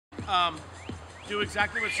Do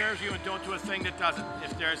exactly what serves you and don't do a thing that doesn't.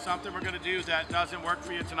 If there's something we're going to do that doesn't work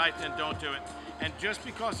for you tonight, then don't do it. And just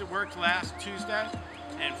because it worked last Tuesday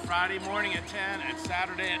and Friday morning at 10 and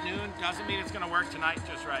Saturday at noon doesn't mean it's going to work tonight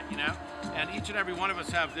just right, you know? And each and every one of us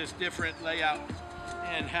have this different layout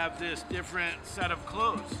and have this different set of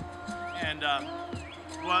clothes. And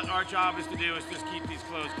what our job is to do is just keep these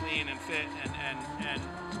clothes clean and fit and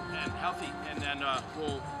healthy. And then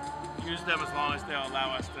we'll use them as long as they'll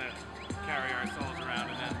allow us to carry our souls around,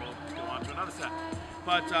 and then we'll go on to another set.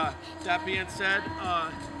 But that being said,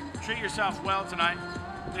 treat yourself well tonight.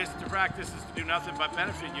 The practice is to do nothing but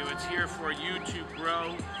benefit you. It's here for you to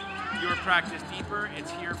grow your practice deeper.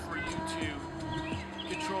 It's here for you to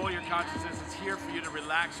control your consciousness. It's here for you to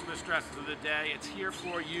relax from the stresses of the day. It's here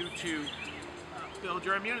for you to build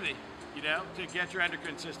your immunity, you know, to get your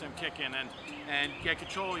endocrine system kicking and get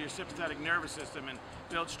control of your sympathetic nervous system and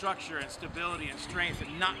build structure and stability and strength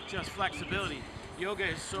and not just flexibility. Yoga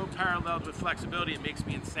is so paralleled with flexibility, it makes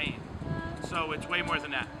me insane. So it's way more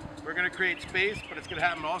than that. We're going to create space, but it's going to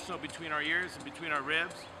happen also between our ears and between our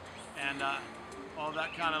ribs and all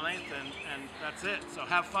that kind of length, and that's it. So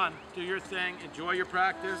have fun, do your thing, enjoy your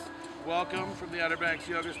practice. Welcome from the Outer Banks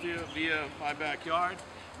Yoga Studio via my backyard.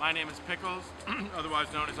 My name is Pickles,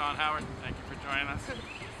 otherwise known as On Howard. Thank you for joining us.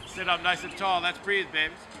 Sit up nice and tall. Let's breathe,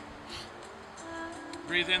 babies.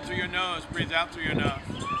 Breathe in through your nose, breathe out through your nose.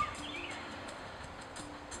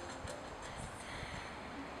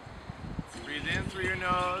 Breathe in through your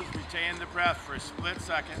nose, retain the breath for a split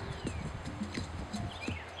second.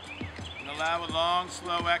 And allow a long,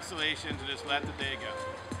 slow exhalation to just let the day go.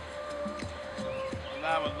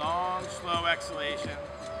 Allow a long, slow exhalation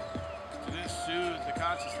to just soothe the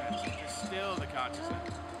consciousness, to still the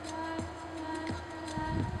consciousness.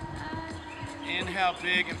 Inhale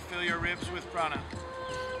big and fill your ribs with prana.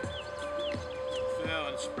 Fill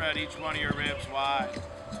and spread each one of your ribs wide.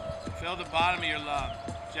 Fill the bottom of your lung.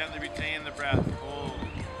 Gently retain the breath. Hold.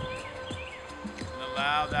 And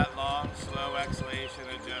allow that long, slow exhalation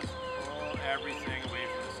to just pull everything away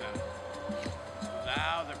from the center.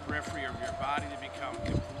 Allow the periphery of your body to become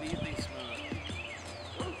completely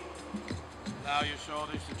smooth. Allow your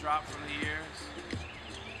shoulders to drop from the ears.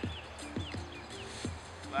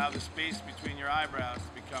 Allow the space between your eyebrows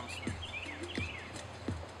to become smooth.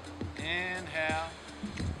 Inhale.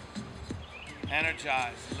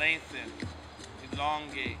 Energize, lengthen,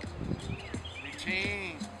 elongate,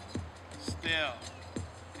 retain, still,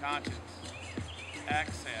 conscious.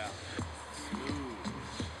 Exhale, smooth,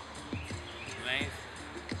 lengthen,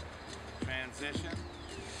 transition,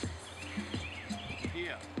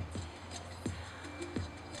 heal.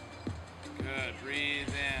 Good, breathe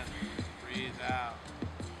in, breathe out.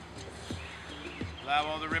 Allow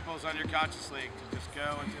all the ripples on your conscious lake to just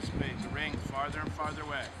go, anticipate the rings farther and farther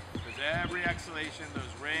away. With every exhalation,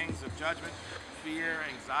 those rings of judgment, fear,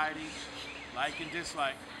 anxiety, like and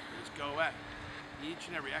dislike, just go away. Each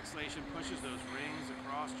and every exhalation pushes those rings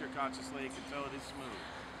across your conscious lake until it is smooth,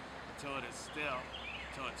 until it is still,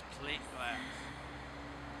 until it's plate glass.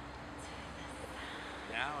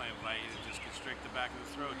 Now I invite you to just constrict the back of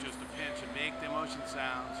the throat just a pinch and make the emotion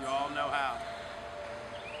sounds. You all know how.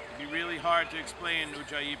 It'd be really hard to explain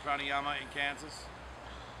Ujjayi Pranayama in Kansas,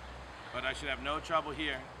 but I should have no trouble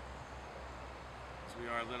here, as we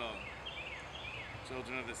are little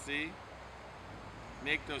children of the sea.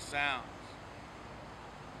 Make those sounds.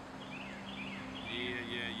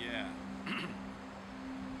 Yeah.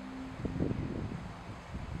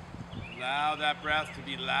 Allow that breath to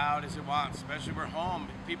be loud as it wants, especially we're home.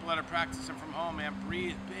 People that are practicing from home, man,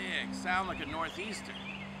 breathe big. Sound like a northeaster.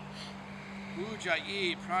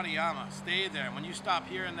 Ujjayi Pranayama. Stay there. When you stop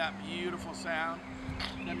hearing that beautiful sound,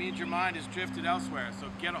 that means your mind has drifted elsewhere. So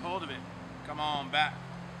get a hold of it. Come on back.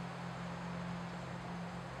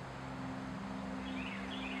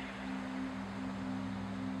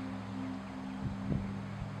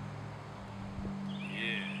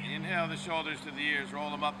 Inhale the shoulders to the ears,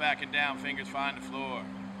 roll them up, back and down, fingers find the floor.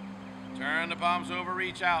 Turn the palms over,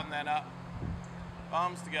 reach out and then up.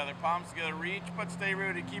 Palms together, reach but stay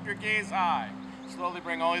rooted. Keep your gaze high. Slowly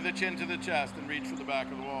bring only the chin to the chest and reach for the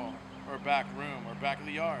back of the wall, or back room, or back of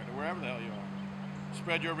the yard, or wherever the hell you are.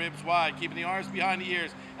 Spread your ribs wide, keeping the arms behind the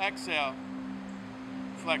ears. Exhale.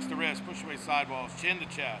 Flex the wrist, push away sidewalls, chin to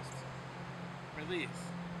chest. Release.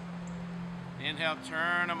 Inhale,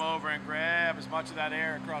 turn them over and grab as much of that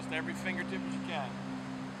air across every fingertip as you can.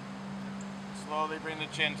 Slowly bring the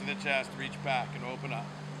chin to the chest, reach back and open up.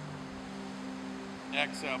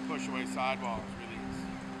 Exhale, push away sidewalls,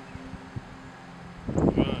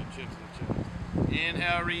 release. Good, chin to the chest.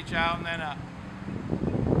 Inhale, reach out and then up.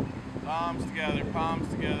 palms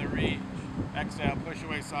together, reach. Exhale, push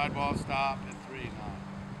away, side wall, stop at 3, 9.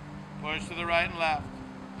 Push to the right and left.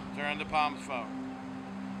 Turn the palms forward.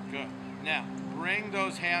 Good. Now, bring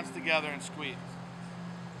those hands together and squeeze.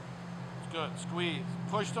 It's good. Squeeze.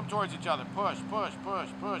 Push them towards each other. Push, push, push,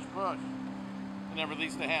 push, push. And then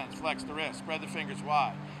release the hands. Flex the wrist. Spread the fingers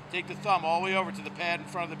wide. Take the thumb all the way over to the pad in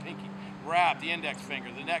front of the pinky. Grab the index finger,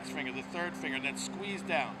 the next finger, the third finger, and then squeeze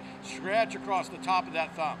down. Stretch across the top of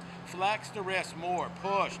that thumb. Flex the wrist more.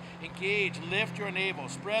 Push. Engage. Lift your navel.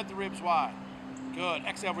 Spread the ribs wide. Good.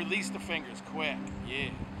 Exhale. Release the fingers. Quick. Yeah.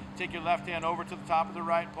 Take your left hand over to the top of the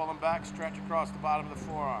right. Pull them back. Stretch across the bottom of the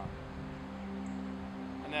forearm.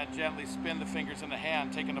 And then gently spin the fingers in the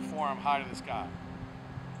hand, taking the forearm high to the sky.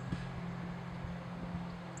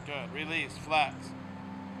 Good. Release. Flex.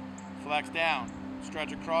 Flex down.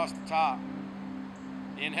 Stretch across the top.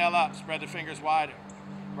 Inhale up. Spread the fingers wider.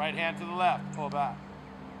 Right hand to the left. Pull back.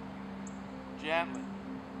 Gently.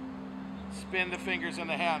 Spin the fingers in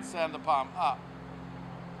the hand. Send the palm up.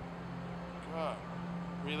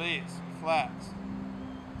 Good. Release. Flex.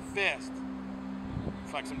 Fist.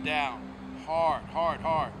 Flex them down. Hard, hard,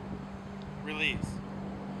 hard. Release.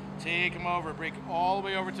 Take them over. Break all the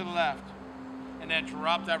way over to the left. And then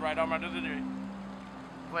drop that right arm under the knee.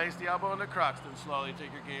 Place the elbow in the crux, then slowly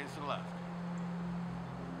take your gaze to the left.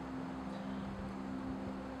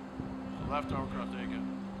 So left arm across, there you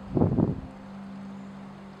go.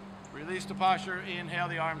 Release the posture, inhale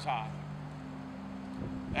the arms high.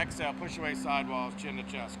 Exhale, push away side walls, chin to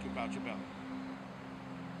chest, scoop out your belly.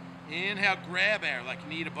 Inhale, grab air like you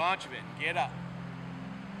need a bunch of it, get up.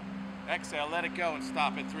 Exhale, let it go and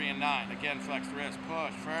stop at 3 and 9. Again, flex the wrist,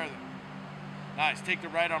 push further. Nice. Take the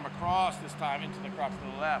right arm across this time into the crux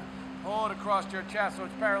to the left. Pull it across your chest so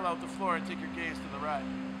it's parallel with the floor and take your gaze to the right.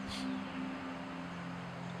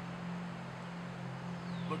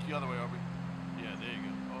 Look the other way over. Yeah, there you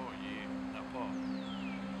go. Oh, yeah. Now pull.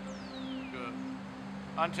 Good.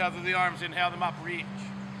 Untether the arms. Inhale them up. Reach.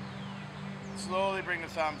 Slowly bring the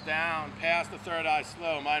thumbs down. Past the third eye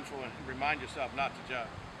slow. Mindful and remind yourself not to judge.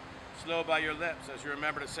 Slow by your lips as you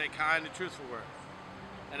remember to say kind and truthful words.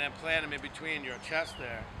 And then plant them in between your chest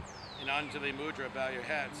there. In Anjali Mudra, bow your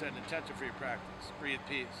head, set an intention for your practice. Breathe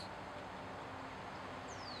peace.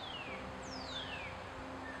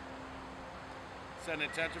 Set an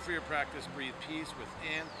intention for your practice. Breathe peace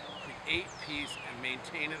within. Create peace and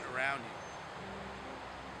maintain it around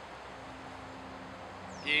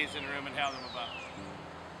you. Gaze in the room, inhale them above.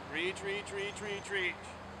 Reach, reach, reach, reach, reach.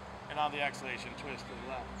 And on the exhalation, twist to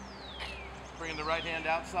the left. Bring the right hand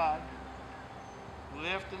outside.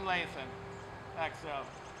 Lift and lengthen. Exhale.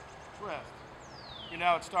 Twist. You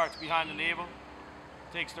know it starts behind the navel.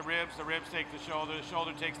 Takes the ribs take the shoulder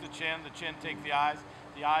takes the chin takes the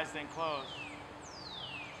eyes then close.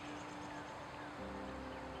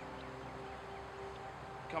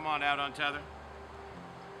 Come on out, untether.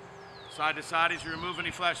 Side to side as you remove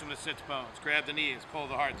any flesh from the sits bones. Grab the knees, pull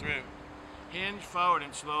the heart through. Hinge forward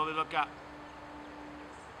and slowly look up.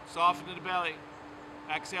 Soften to the belly.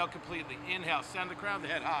 Exhale completely. Inhale, send the crown of the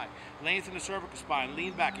head high. Lengthen the cervical spine.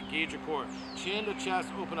 Lean back, engage your core. Chin to chest,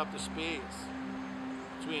 open up the space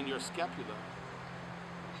between your scapula.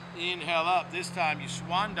 Inhale up. This time you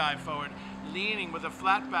swan dive forward, leaning with a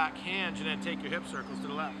flat back hinge, and then take your hip circles to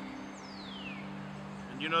the left.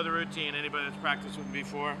 And you know the routine. Anybody that's practiced with me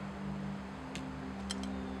before?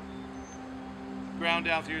 Ground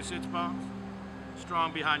down through your sits bones.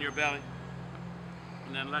 Strong behind your belly.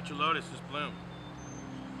 And then let your lotuses bloom.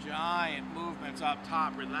 Giant movements up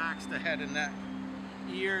top. Relax the head and neck.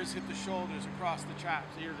 Ears hit the shoulders across the chaps.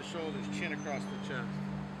 Ear the shoulders, chin across the chest.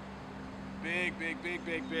 Big, big, big,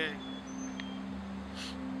 big, big.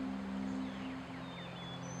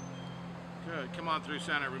 Good. Come on through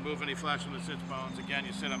center. Remove any flesh from the sits bones. Again,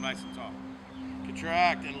 you sit up nice and tall.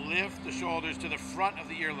 Contract and lift the shoulders to the front of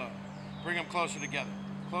the earlobe. Bring them closer together.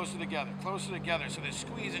 Closer together, closer together, so they're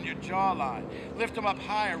squeezing your jawline. Lift them up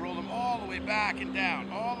higher, roll them all the way back and down,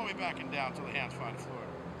 all the way back and down till the hands find the floor.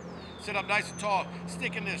 Sit up nice and tall,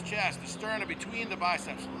 stick in this chest, the sternum between the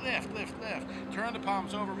biceps. Lift, lift, lift. Turn the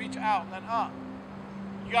palms over, reach out, and then up.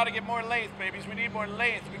 You gotta get more length, babies. We need more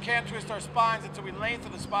length. We can't twist our spines until we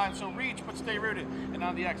lengthen the spine, so reach, but stay rooted. And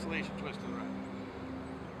on the exhalation, twist to the right.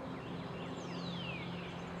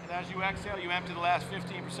 And as you exhale, you empty the last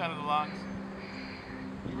 15% of the lungs.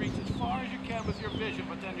 You reach as far as you can with your vision,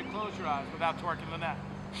 but then you close your eyes without torquing the neck.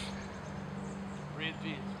 Breathe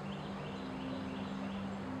peace.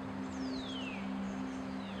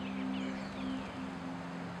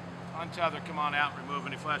 Untether, come on out, remove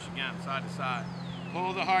any flesh again, side to side.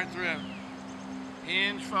 Pull the heart through.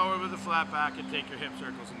 Hinge forward with a flat back and take your hip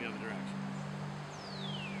circles in the other direction.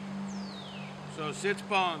 So sits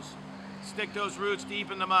bones. Stick those roots deep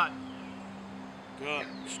in the mud. Good.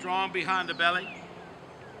 Strong behind the belly.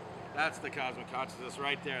 That's the cosmic consciousness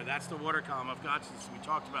right there. That's the water column of consciousness we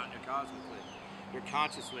talked about in your cosmically, your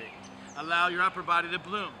consciously. Allow your upper body to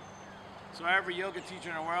bloom. So every yoga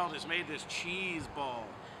teacher in the world has made this cheese ball,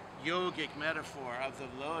 yogic metaphor of the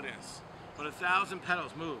lotus. But 1,000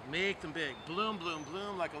 petals move, make them big. Bloom, bloom,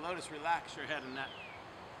 bloom like a lotus. Relax your head and neck.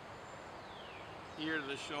 Ear to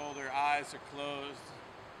the shoulder, eyes are closed.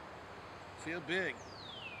 Feel big,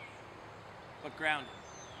 but grounded.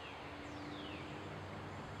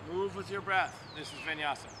 Move with your breath. This is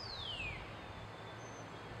Vinyasa.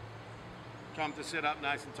 Come to sit up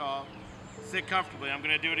nice and tall. Sit comfortably. I'm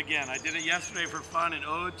going to do it again. I did it yesterday for fun, an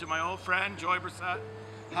ode to my old friend, Joy Brissett,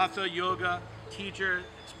 Hatha Yoga teacher,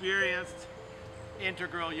 experienced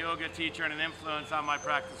integral yoga teacher, and an influence on my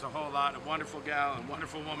practice a whole lot. A wonderful gal, a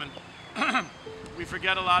wonderful woman. We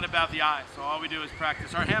forget a lot about the eyes, so all we do is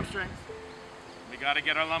practice our hamstrings. We got to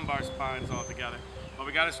get our lumbar spines all together, but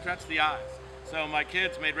we got to stretch the eyes. So my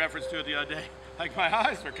kids made reference to it the other day. Like my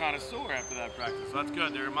eyes are kind of sore after that practice. So that's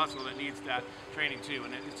good. They're a muscle that needs that training too,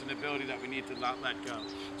 and it's an ability that we need to not let go.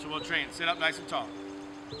 So we'll train. Sit up nice and tall.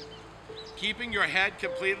 Keeping your head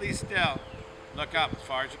completely still. Look up as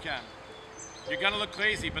far as you can. You're gonna look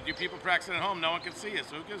crazy, but you people practicing at home, no one can see you,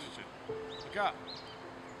 so who gives a shit? Look up.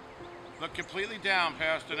 Look completely down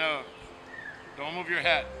past the nose. Don't move your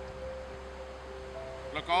head.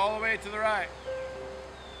 Look all the way to the right.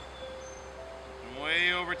 And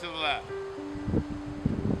way over to the left.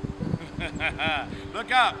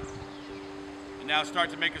 Look up. And now start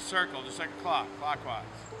to make a circle, just like a clock, clockwise.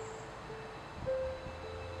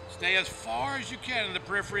 Stay as far as you can in the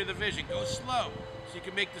periphery of the vision. Go slow, so you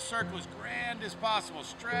can make the circle as grand as possible,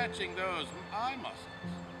 stretching those eye muscles.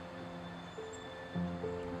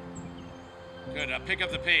 Good, now pick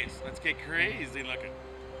up the pace. Let's get crazy looking.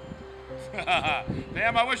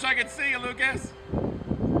 Damn, I wish I could see you, Lucas.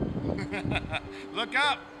 Look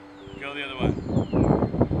up. Go the other way.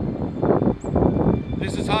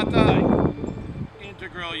 This is Hatha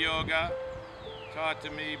Integral Yoga, taught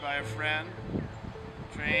to me by a friend,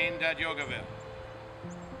 trained at Yogaville.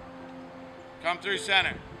 Come through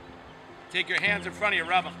center. Take your hands in front of you,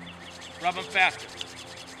 rub them. Rub them faster.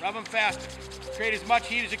 Rub them faster. Create as much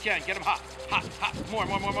heat as you can. Get them hot, hot, hot. More.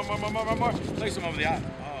 Place them over the eye.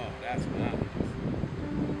 Oh, that's nice.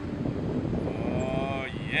 Oh,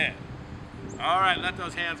 yeah. All right, let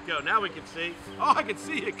those hands go. Now we can see. Oh, I can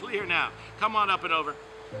see it clear now. Come on up and over.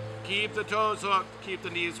 Keep the toes hooked. Keep the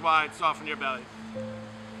knees wide. Soften your belly.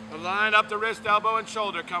 Align up the wrist, elbow, and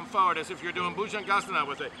shoulder. Come forward as if you're doing Bhujangasana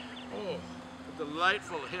with a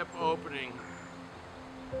delightful hip opening.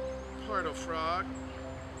 Portal frog.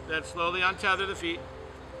 Then slowly untether the feet.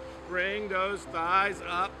 Bring those thighs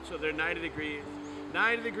up so they're 90 degrees.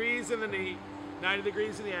 90 degrees in the knee. 90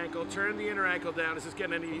 degrees in the ankle. Turn the inner ankle down. Is this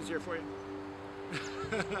getting any easier for you?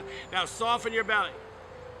 Now soften your belly.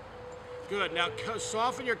 Good. Now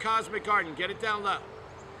soften your cosmic garden. Get it down low.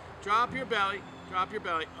 Drop your belly. Drop your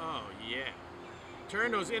belly. Oh, yeah.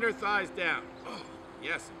 Turn those inner thighs down. Oh,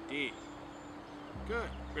 yes, indeed. Good.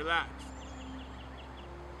 Relax.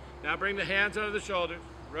 Now bring the hands under the shoulders.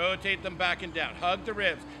 Rotate them back and down. Hug the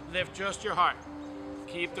ribs. Lift just your heart.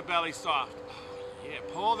 Keep the belly soft. Oh, yeah.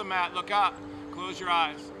 Pull the mat. Look up. Close your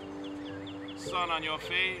eyes. Sun on your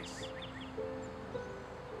face.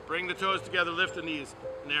 Bring the toes together. Lift the knees.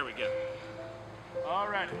 And there we go. All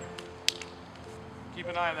right. Keep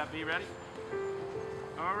an eye on that. Be ready?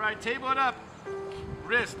 All right. Table it up.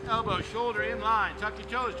 Wrist, elbow, shoulder in line. Tuck your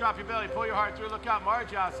toes. Drop your belly. Pull your heart through. Look up.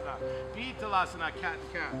 Marjasana. Betalasana. Cat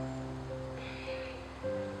and cat.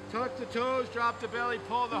 Tuck the toes. Drop the belly.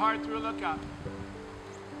 Pull the heart through. Look up.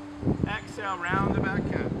 Exhale. Round the back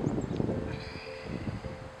cat.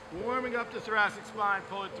 Warming up the thoracic spine.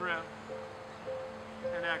 Pull it through.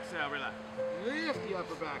 And exhale, relax. Lift the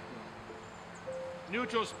upper back knee.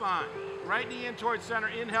 Neutral spine. Right knee in towards center.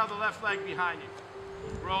 Inhale the left leg behind you.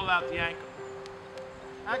 Roll out the ankle.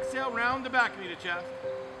 Exhale, round the back knee to chest.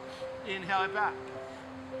 Inhale it back.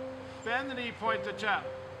 Bend the knee, point to chest.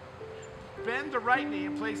 Bend the right knee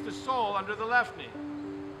and place the sole under the left knee.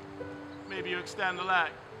 Maybe you extend the leg.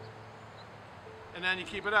 And then you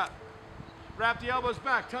keep it up. Wrap the elbows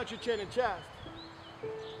back, touch your chin and chest.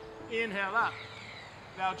 Inhale up.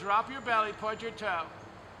 Now drop your belly, point your toe,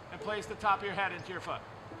 and place the top of your head into your foot.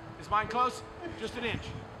 Is mine close? Just an inch.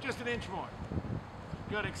 Just an inch more.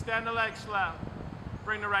 Good. Extend the legs slow.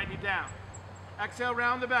 Bring the right knee down. Exhale,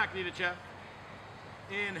 round the back knee to chest.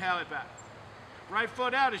 Inhale it back. Right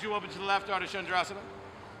foot out as you open to the left, Ardha Chandrasana.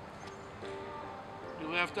 You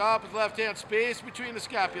lift up with left hand, space between the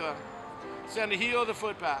scapula. Send the heel of the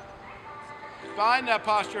foot back. Find that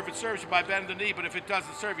posture if it serves you by bending the knee, but if it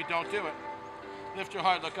doesn't serve you, don't do it. Lift your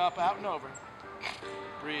heart, look up, out and over.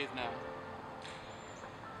 Breathe now.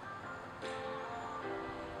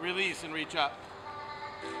 Release and reach up.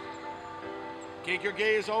 Take your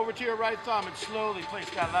gaze over to your right thumb and slowly place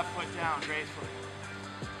that left foot down gracefully.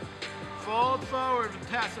 Fold forward with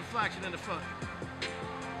passive flexion in the foot.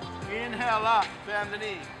 Inhale up, bend the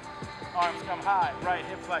knee. Arms come high, right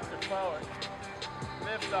hip flexor forward.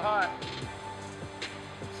 Lift the heart.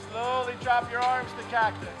 Slowly drop your arms to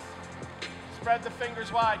cactus. Spread the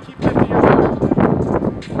fingers wide, keep lifting your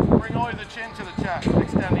heart. Bring only the chin to the chest,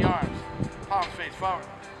 extend the arms. Palms face forward.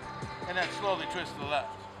 And then slowly twist to the left.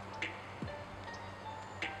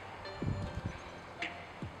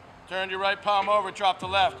 Turn your right palm over, drop the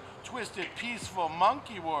left. Twisted, peaceful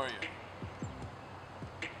monkey warrior.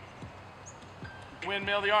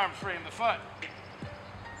 Windmill the arms, frame the foot.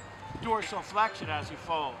 Dorsal flexion as you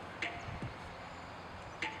fold.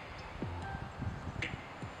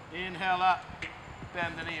 Inhale up,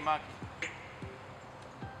 bend the knee, monkey.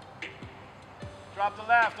 Drop the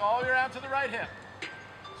left all the way around to the right hip.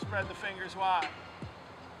 Spread the fingers wide.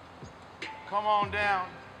 Come on down.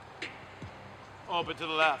 Open to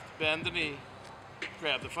the left, bend the knee,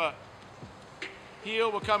 grab the foot.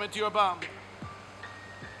 Heel will come into your bum.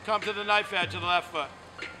 Come to the knife edge of the left foot.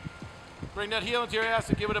 Bring that heel into your ass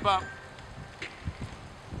and give it a bump.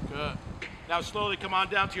 Good. Now slowly come on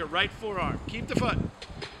down to your right forearm. Keep the foot.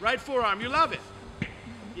 Right forearm, you love it.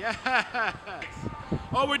 Yes.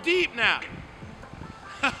 Oh, we're deep now.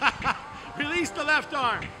 Release the left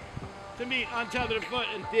arm to meet, untether the foot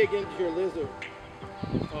and dig into your lizard.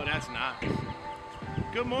 Oh, that's nice.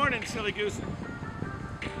 Good morning, silly goose.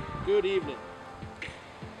 Good evening.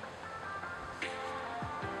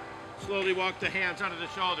 Slowly walk the hands under the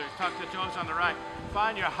shoulders. Tuck the toes on the right.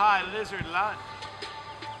 Find your high lizard lunge.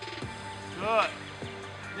 Good.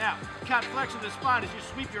 Now, cat flexion of the spine as you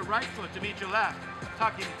sweep your right foot to meet your left.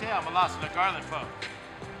 Tucking the tail, Malasana garland pose.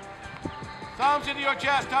 Thumbs into your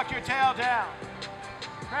chest, tuck your tail down.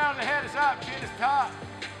 Crown of the head is up, chin is top.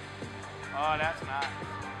 Oh, that's nice.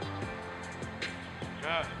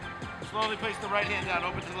 Good. Slowly place the right hand down,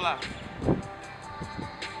 open to the left.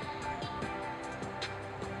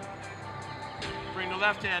 Bring the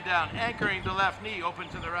left hand down, anchoring the left knee, open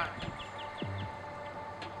to the right.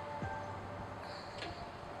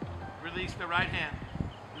 Release the right hand.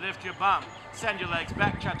 Lift your bum. Send your legs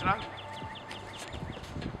back, chaturanga.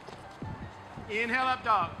 Inhale up,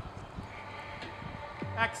 dog.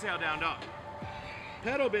 Exhale, down dog.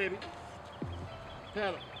 Pedal, baby.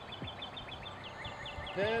 Pedal.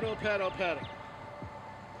 Pedal, pedal, pedal.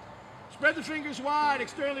 Spread the fingers wide,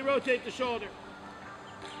 externally rotate the shoulder.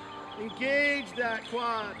 Engage that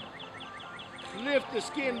quad. Lift the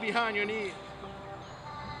skin behind your knees.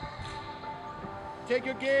 Take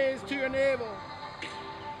your gaze to your navel.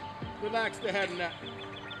 Relax the head and neck.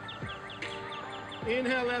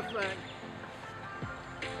 Inhale, left leg.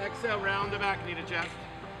 Exhale, round the back, knee to chest.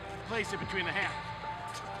 Place it between the hands.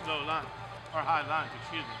 Low lunge, or high lunge,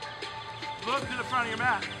 excuse me. Look to the front of your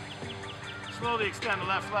mat. Slowly extend the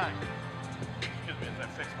left leg. Excuse me as I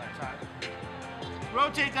fix my tie.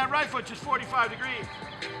 Rotate that right foot just 45 degrees.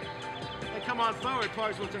 And come on forward,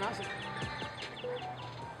 Parsvottanasana.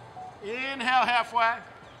 Inhale halfway.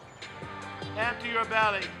 Empty your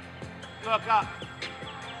belly. Look up.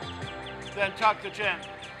 Then tuck the chin.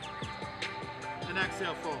 And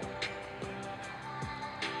exhale, fold.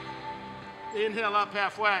 Inhale up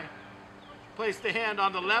halfway. Place the hand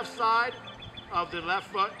on the left side of the left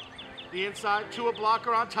foot, the inside, to a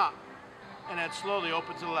blocker on top. And then slowly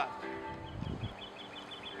open to the left.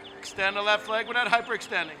 Extend the left leg without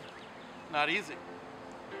hyperextending. Not easy.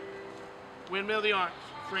 Windmill the arms.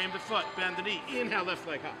 Frame the foot. Bend the knee. Inhale, left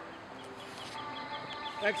leg high.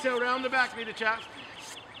 Exhale, round the back, knee to chest.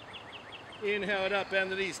 Inhale it up,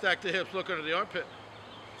 bend the knee, stack the hips, look under the armpit.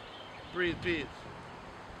 Breathe, peace.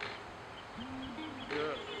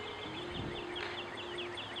 Good.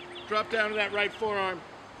 Drop down to that right forearm.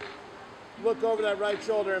 Look over that right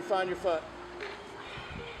shoulder and find your foot.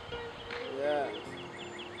 Yes.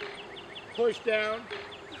 Push down,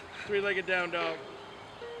 three-legged down dog.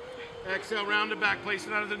 Exhale, round the back, place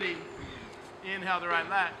it under the knee. Inhale the right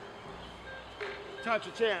leg. Touch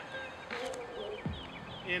the chin.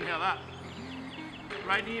 Inhale up.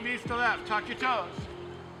 Right knee meets the left. Tuck your toes.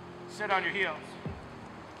 Sit on your heels.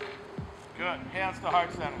 Good. Hands to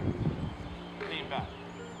heart center. Lean back.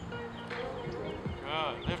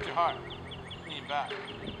 Good. Lift your heart. Lean back.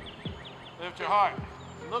 Lift your heart.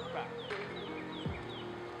 Look back.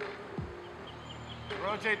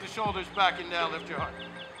 Rotate the shoulders back and down. Lift your heart.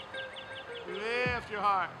 Lift your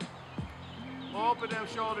heart. Open them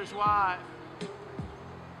shoulders wide.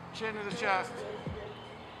 Chin to the chest.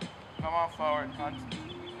 Come on forward.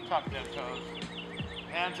 Tuck them toes.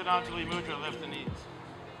 Hands in Anjali Mudra. Lift the knees.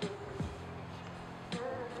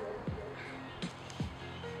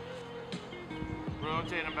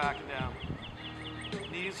 Rotate them back and down.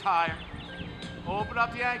 Knees higher. Open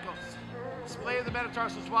up the ankles. Splay the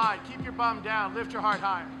metatarsals wide. Keep your bum down. Lift your heart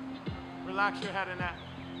higher. Relax your head and neck.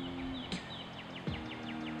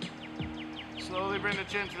 Slowly bring the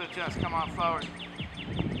chin to the chest. Come on forward.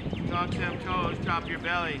 Tuck them toes. Drop your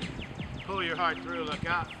belly. Pull your heart through. Look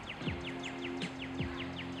up.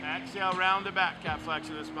 Exhale, round the back. Cat flex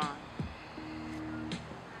of the spine.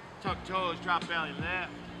 Tuck toes. Drop belly.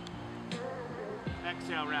 Lift.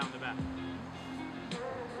 Exhale, round the back.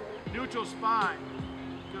 Neutral spine.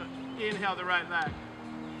 Good. Inhale the right leg.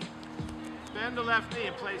 Bend the left knee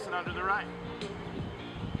and place it under the right.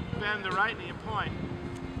 Bend the right knee and point.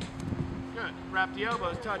 Good. Wrap the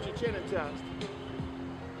elbows, touch your chin and chest.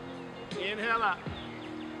 Inhale up.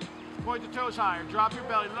 Point the toes higher. Drop your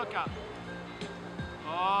belly, look up.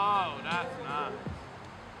 Oh, that's nice.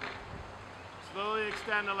 Slowly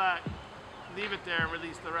extend the leg. Leave it there and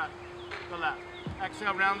release the right, the left.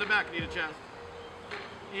 Exhale, round the back, knee to chest.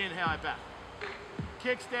 Inhale it back.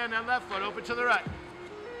 Kickstand that left foot, open to the right.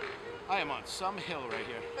 I am on some hill right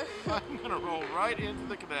here. I'm gonna roll right into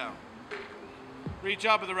the canal. Reach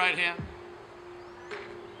up with the right hand.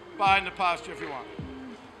 Bind the posture if you want.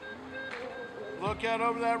 Look out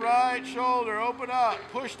over that right shoulder, open up,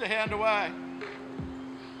 push the hand away.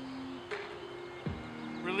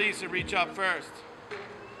 Release it, reach up first.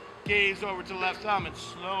 Gaze over to the left thumb and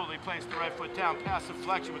slowly place the right foot down, passive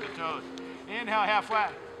flexion with the toes. Inhale halfway.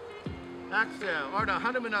 Exhale, Ardha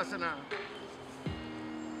Hanumanasana.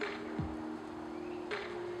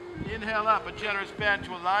 Inhale up, a generous bend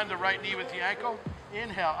to align the right knee with the ankle.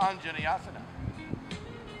 Inhale, Anjaneyasana.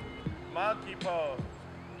 Monkey pose.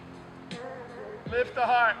 Lift the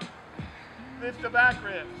heart. Lift the back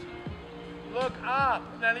ribs. Look up,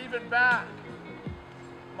 and then even back.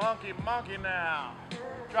 Monkey, monkey now.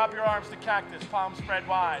 Drop your arms to cactus, palms spread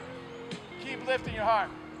wide. Keep lifting your heart.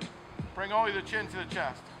 Bring only the chin to the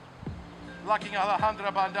chest. Lucky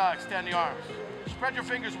Alejandra Bandha, extend the arms. Spread your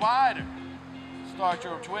fingers wider. Start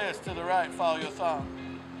your twist to the right, follow your thumb.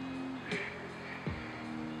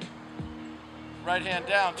 Right hand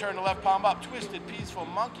down, turn the left palm up. Twisted, peaceful,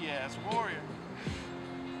 monkey ass, warrior.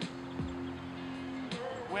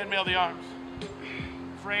 Windmill the arms.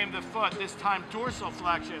 Frame the foot, this time dorsal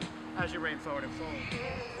flexion as you rain forward and fold.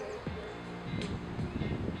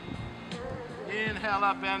 Inhale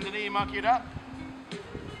up, bend the knee, monkey it up.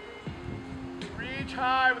 Reach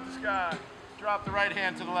high with the sky. Drop the right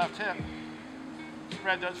hand to the left hip.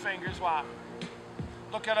 Spread those fingers wide.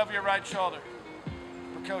 Look out over your right shoulder.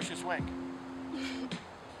 Precocious wink.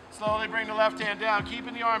 Slowly bring the left hand down,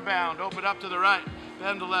 keeping the arm bound. Open up to the right.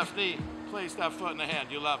 Bend the left knee. Place that foot in the hand.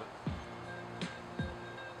 You love it.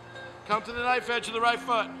 Come to the knife edge of the right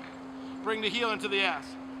foot. Bring the heel into the ass.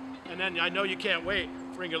 And then, I know you can't wait,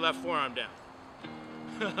 bring your left forearm down.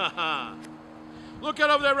 Look out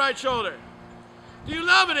over that right shoulder. Do you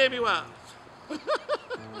love it, Amy Wells?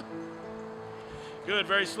 Good,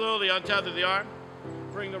 very slowly untether the arm.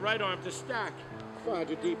 Bring the right arm to stack. Find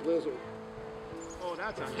your deep lizard. Oh,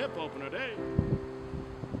 that's a hip opener, eh?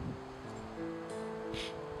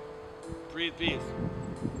 Breathe peace.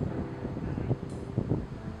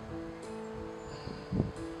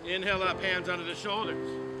 Inhale up, hands under the shoulders.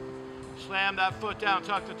 Slam that foot down,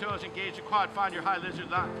 tuck the toes, engage the quad, find your high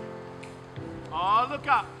lizard line. Oh, look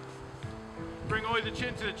up. Bring only the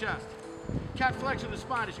chin to the chest. Cat flex of the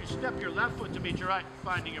spine as you step your left foot to meet your right,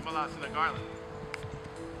 finding your Malasana garland.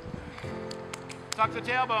 Tuck the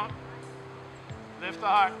tailbone. Lift the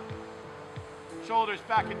heart. Shoulders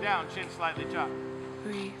back and down, chin slightly tucked.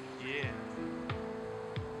 Breathe. Yeah.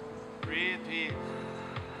 Breathe, peace.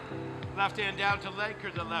 Left hand down to leg,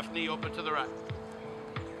 or the left knee open to the right.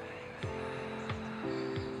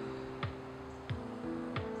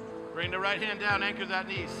 Bring the right hand down, anchor that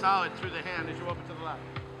knee solid through the hand as you open to the left.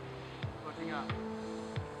 Looking up.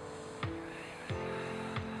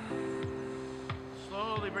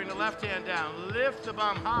 Slowly bring the left hand down, lift the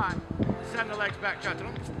bum high, send the legs back,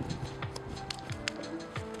 Chattanam.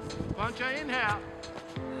 Pancha, inhale,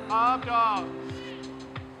 up dog.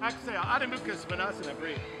 Exhale, Adho Mukha Svanasana,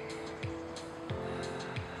 breathe.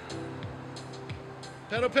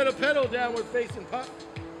 Pedal, pedal, pedal, downward facing puck.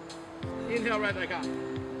 Inhale, right leg up.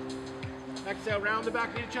 Exhale, round the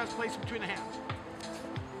back of your chest, place it between the hands.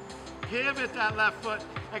 Pivot that left foot,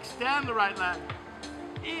 extend the right leg.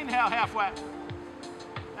 Inhale, halfway.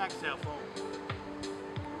 Exhale, forward.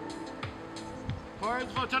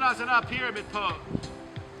 Waterfront, pyramid pose.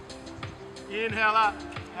 Inhale up,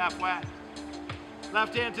 halfway.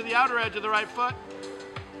 Left hand to the outer edge of the right foot.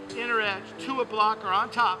 Inner edge to a block or on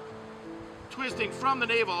top. Twisting from the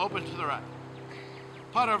navel, open to the right.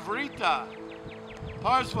 Paravrita.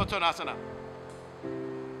 Parsvottanasana.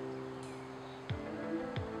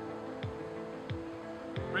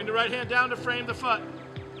 Bring the right hand down to frame the foot.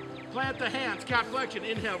 Plant the hands, cat flexion.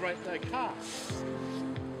 Inhale, right leg high.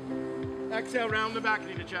 Exhale, round the back,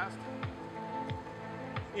 knee to chest.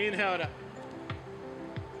 Inhale it up.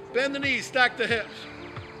 Bend the knees, stack the hips.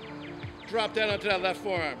 Drop down onto that left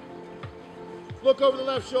forearm. Look over the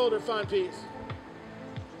left shoulder, find peace.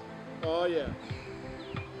 Oh yeah.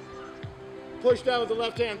 Push down with the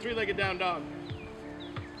left hand, three-legged down dog.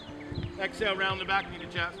 Exhale, round the back, knee to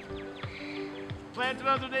chest. Plant it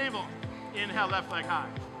under the navel. Inhale, left leg high.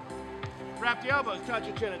 Wrap the elbows, touch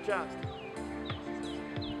your chin and chest.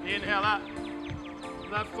 Inhale up.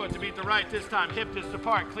 Left foot to meet the right. This time, hip distance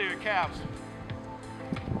apart, clear your calves.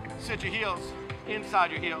 Sit your heels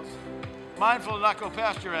inside your heels. Mindful to not go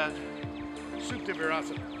past your edge. Supta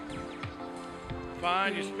Virasana.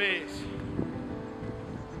 Find your space.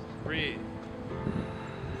 Breathe.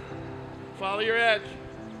 Follow your edge.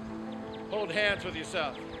 Hold hands with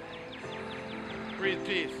yourself. Breathe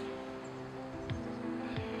peace.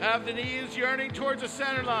 Have the knees yearning towards the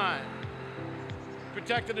center line.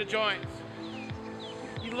 Protecting the joints.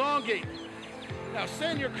 Elongate. Now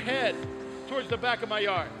send your head towards the back of my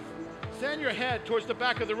yard. Send your head towards the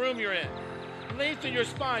back of the room you're in. Lengthen your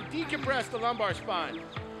spine, decompress the lumbar spine.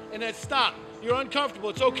 And then stop. You're uncomfortable,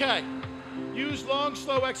 it's okay. Use long,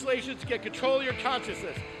 slow exhalations to get control of your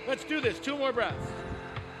consciousness. Let's do this, 2 more breaths.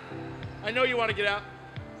 I know you want to get out,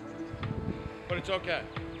 but it's okay.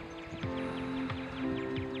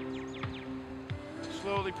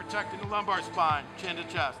 Slowly protecting the lumbar spine, chin to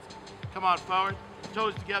chest. Come on, forward,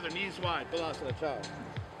 toes together, knees wide, Balasana Child.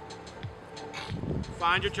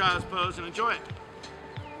 Find your child's pose and enjoy it.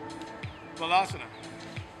 Balasana.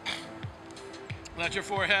 Let your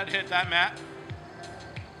forehead hit that mat.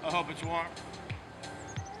 I hope it's warm.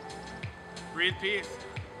 Breathe peace.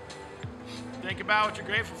 Think about what you're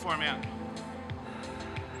grateful for, man.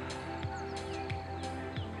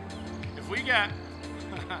 If we get,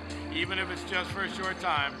 even if it's just for a short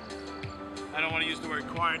time, I don't want to use the word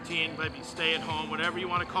quarantine, maybe stay at home, whatever you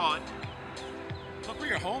want to call it. Look where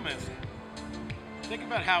your home is. Think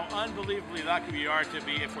about how unbelievably lucky we are to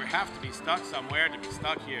be, if we have to be stuck somewhere, to be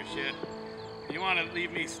stuck here, shit. You want to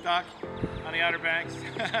leave me stuck on the Outer Banks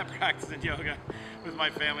practicing yoga with my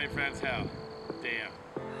family and friends? Hell, damn.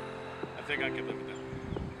 I think I could live with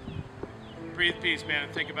that. Breathe peace, man,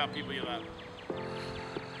 and think about people you love.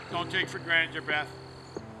 Don't take for granted your breath.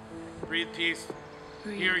 Breathe peace.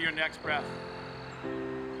 Hear your next breath.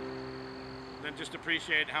 Then just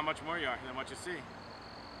appreciate how much more you are than what you see.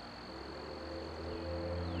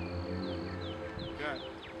 Good.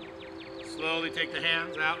 Slowly take the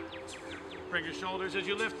hands out. Bring your shoulders as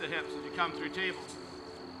you lift the hips as you come through table.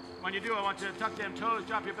 When you do, I want you to tuck them toes,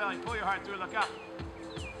 drop your belly, pull your heart through, look up.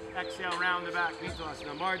 Exhale, round the back,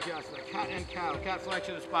 Vinyasa, Marjasana, cat and cow, cat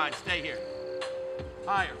flexion of the spine, stay here.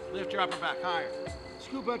 Higher, lift your upper back, higher.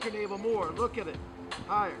 Scoop out your navel more, look at it,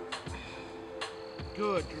 higher.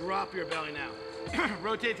 Good, drop your belly now.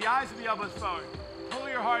 Rotate the eyes and the elbows forward. Pull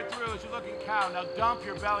your heart through as you look at cow, now dump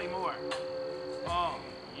your belly more. Oh,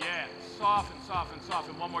 yeah. Soften, soften,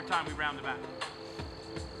 soften. One more time, we round the back.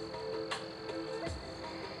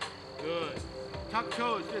 Good. Tuck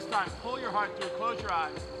toes this time. Pull your heart through, close your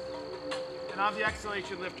eyes. And on the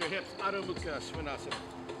exhalation, lift your hips. Adho Mukha Svanasana.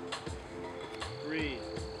 Breathe.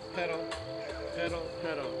 Pedal, pedal,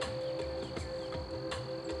 pedal.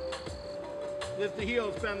 Lift the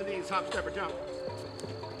heels, bend the knees, hop, step, or jump.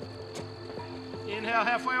 Inhale,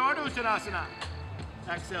 halfway Urdhva Uttanasana.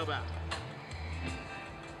 Exhale back.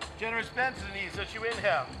 Generous bend to the knees as you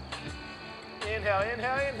inhale. Inhale,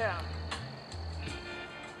 inhale, inhale.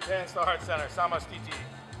 Hands to the heart center, Samastiti.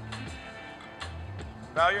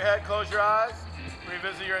 Bow your head, close your eyes,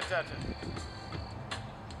 revisit your intention.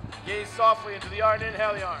 Gaze softly into the arm,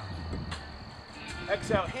 inhale the arms.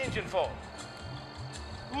 Exhale, hinge and fold.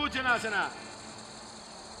 Uttanasana.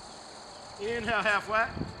 Inhale, halfway.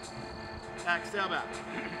 Exhale back.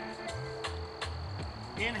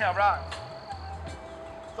 Inhale, rise.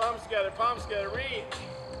 Thumbs together, palms together, reach.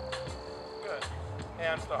 Good.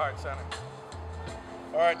 Hands to the heart center.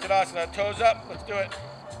 All right, Tadasana, toes up, let's do it.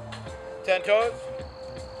 10 toes.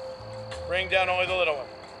 Bring down only the little one.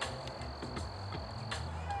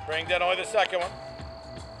 Bring down only the second one.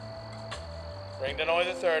 Bring down only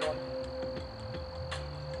the third one.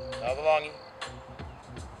 Now the longie.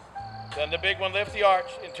 Then the big one, lift the arch,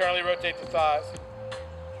 internally rotate the thighs.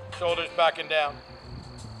 Shoulders back and down.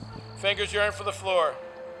 Fingers yearn for the floor.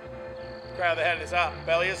 Crown of the head is up,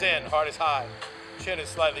 belly is in, heart is high. Chin is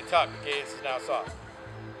slightly tucked, gaze is now soft.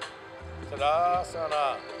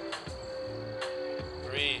 Tadasana.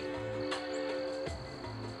 Breathe.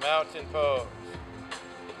 Mountain pose.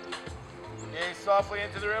 Gaze softly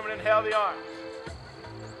into the room and inhale the arms.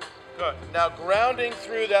 Good. Now grounding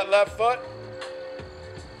through that left foot.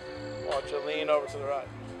 I want you to lean over to the right.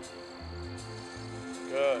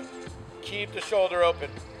 Good. Keep the shoulder open.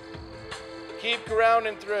 Keep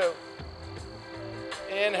grounding through.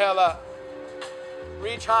 Inhale up.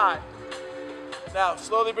 Reach high. Now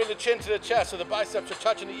slowly bring the chin to the chest so the biceps are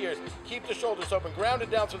touching the ears. Keep the shoulders open. Ground it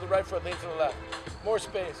down through the right foot, lean to the left. More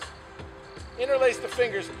space. Interlace the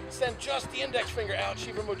fingers. Send just the index finger out,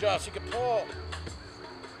 Shiva Mudra, so you can pull.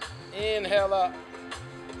 Inhale up.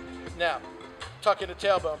 Now, tuck in the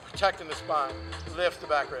tailbone, protecting the spine. Lift the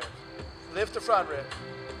back ribs. Lift the front ribs.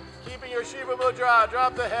 Keeping your Shiva Mudra,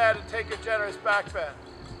 drop the head and take a generous back bend.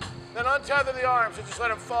 Then untether the arms and just let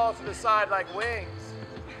them fall to the side like wings.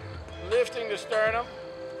 Lifting the sternum.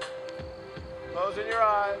 Closing your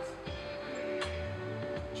eyes.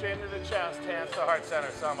 Chin to the chest, hands to heart center,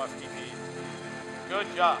 Samasthiti. Good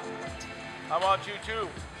job. I want you to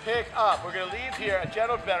pick up. We're going to leave here a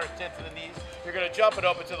gentle bend to the knees. You're going to jump it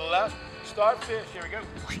open to the left. Start fish. Here we go.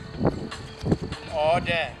 Oh,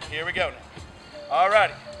 dang. Here we go now. All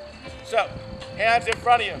righty. So, hands in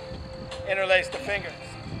front of you. Interlace the fingers.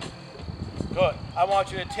 Good. I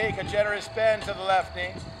want you to take a generous bend to the left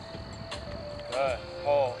knee. Good.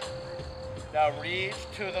 Hold. Now reach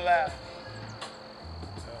to the left.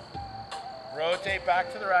 Good. Rotate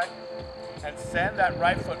back to the right. And send that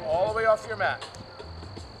right foot all the way off your mat.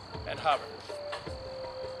 And hover.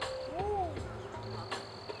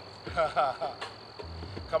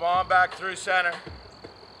 Come on back through center.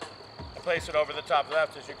 And place it over the top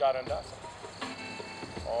left as you got Vinyasa.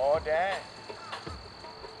 Oh, dang.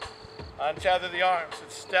 Untether the arms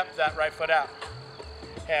and step that right foot out.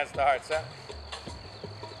 Hands to heart center.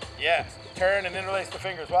 Yes. Turn and interlace the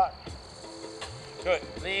fingers wide. Good.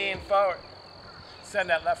 Lean forward. Send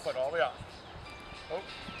that left foot all the way off. Oh.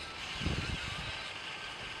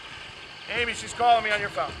 Amy, she's calling me on your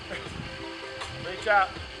phone. Reach out.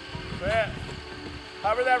 Good.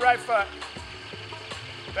 Hover that right foot.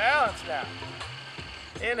 Balance now.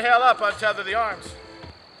 Inhale up, untether the arms.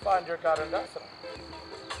 Find your Gadandasana.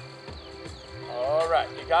 All right,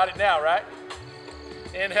 you got it now, right?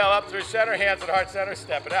 Inhale up through center, hands at heart center,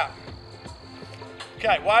 step it out.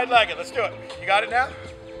 Okay, wide-legged, let's do it. You got it now?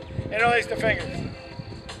 Interlace the fingers.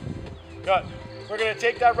 Good. We're going to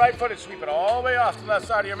take that right foot and sweep it all the way off to the left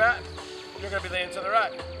side of your mat. You're going to be leaning to the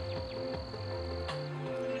right.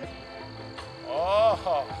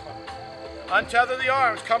 Oh. Untether the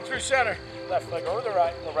arms, come through center. Left leg over the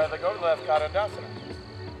right leg over the left, Gadandasana.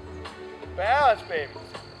 Balance, baby.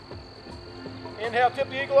 Inhale, tip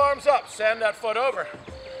the eagle arms up. Send that foot over.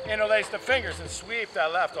 Interlace the fingers and sweep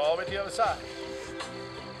that left all the way to the other side.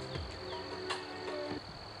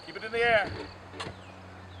 Keep it in the air.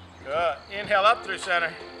 Good. Inhale up through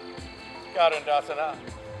center. Gadandasana.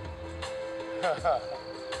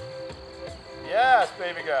 Yes,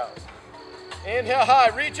 baby girls. Inhale high,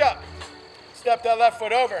 reach up. Step that left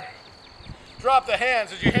foot over. Drop the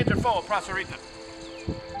hands as you hinge and fold. Prasarita.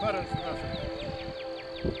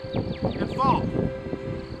 And fold.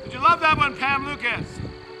 Did you love that one, Pam Lucas?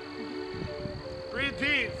 Breathe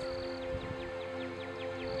peace.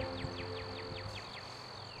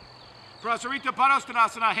 Prasarita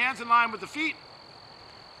Padastanasana, hands in line with the feet.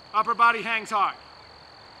 Upper body hangs hard.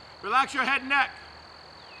 Relax your head and neck.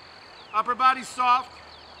 Upper body soft.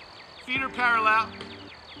 Feet are parallel.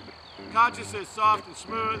 Consciousness soft and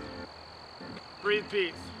smooth. Breathe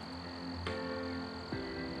peace.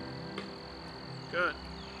 Good.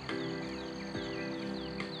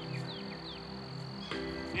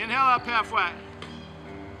 Inhale up halfway.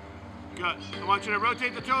 Good. I want you to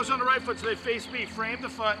rotate the toes on the right foot so they face me. Frame the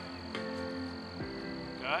foot.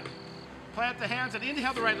 Good. Plant the hands and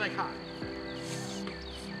inhale the right leg high.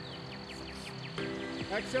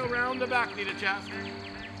 Exhale, round the back, knee to chest.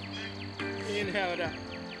 Inhale it up.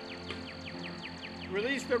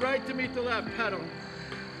 Release the right to meet the left, pedal.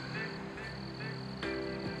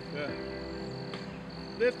 Good.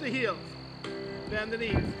 Lift the heels. Bend the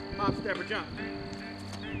knees. Hop, step, or jump.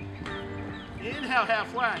 Inhale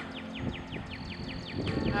halfway.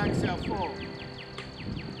 Exhale, fold.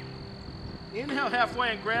 Inhale halfway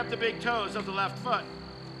and grab the big toes of the left foot.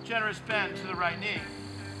 Generous bend to the right knee.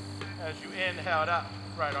 As you inhale it up,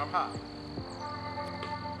 right arm high.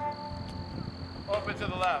 Open to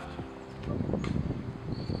the left.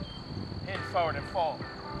 Hinge forward and fold.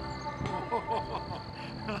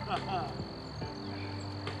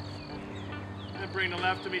 Then bring the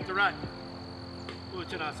left to meet the right.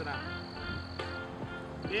 Uttanasana.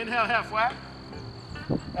 Inhale halfway.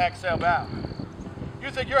 Exhale bow. You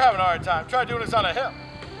think you're having a hard time? Try doing this on a hip.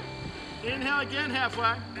 Inhale again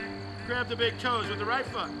halfway. Grab the big toes with the right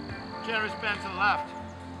foot. Generous bend to the left.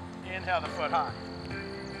 Inhale the foot high.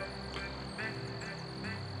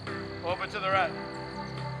 Open to the right.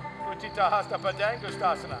 Uttita Hasta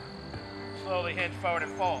Padangustasana. Slowly hinge forward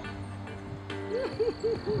and fold.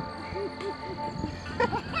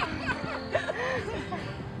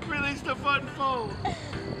 Release the foot and fold.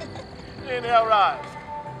 Inhale, rise.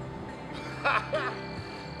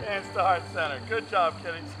 Hands to heart center. Good job,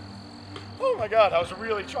 kiddies. Oh my God, I was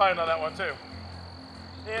really trying on that one too.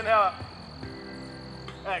 Inhale up.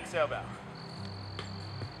 Exhale bow.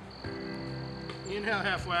 Inhale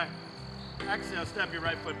halfway. Exhale, step your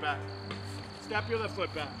right foot back. Step your left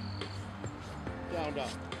foot back. Down dog.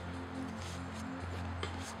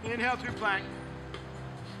 Inhale through plank.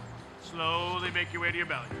 Slowly make your way to your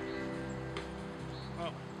belly.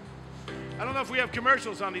 Oh. I don't know if we have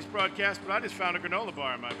commercials on these broadcasts, but I just found a granola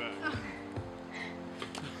bar in my bag.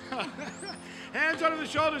 Hands under the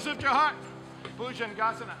shoulders, lift your heart.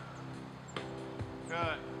 Bhujangasana.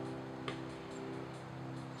 Good.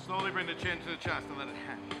 Slowly bring the chin to the chest and let it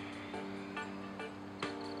hang.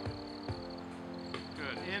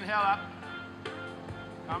 Good. Inhale up.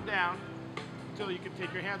 Come down until you can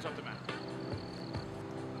take your hands off the mat.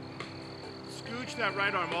 Scooch that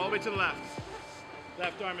right arm all the way to the left.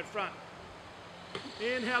 Left arm in front.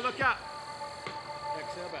 Inhale, look up.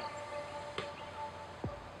 Exhale back.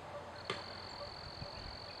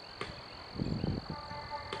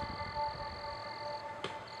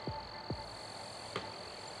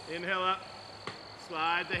 Inhale up.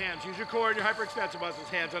 Slide the hands. Use your core and your hyperextensor muscles.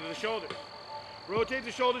 Hands under the shoulders. Rotate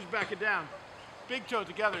the shoulders back and down. Big toe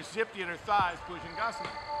together. Zip the inner thighs. Bhujangasana.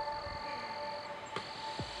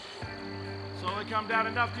 Slowly come down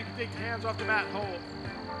enough so you can take the hands off the mat. Hold.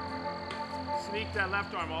 Sneak that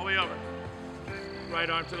left arm all the way over. Right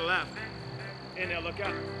arm to the left. Inhale, look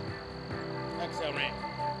up. Exhale, rain.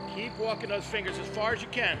 Keep walking those fingers as far as you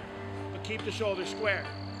can, but keep the shoulders square.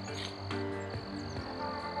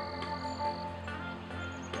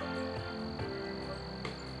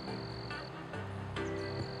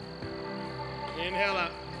 Inhale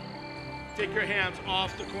up. Take your hands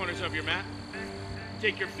off the corners of your mat.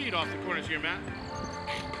 Take your feet off the corners of your mat.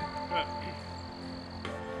 Good.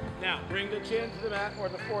 Now, bring the chin to the mat or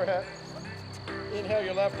the forehead. Inhale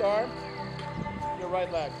your left arm, your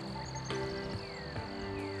right leg.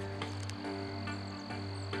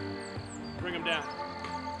 Bring them down.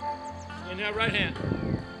 Inhale, right hand,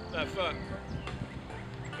 left foot.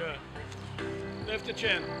 Good. Lift the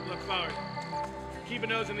chin, look forward. Keep your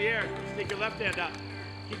nose in the air. Take your left hand up.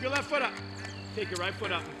 Keep your left foot up. Take your right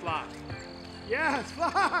foot up and fly. Yes,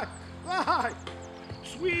 fly, fly.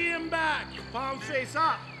 Swim back, palms face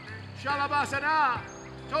up. Shalabhasana.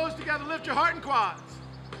 Toes together, lift your heart and quads.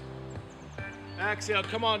 Exhale,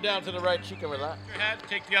 come on down to the right cheek and relax. Your head,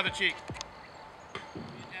 take the other cheek.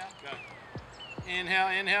 Inhale, good.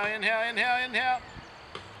 Inhale, inhale, inhale, inhale, inhale.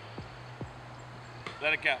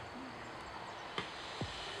 Let it go.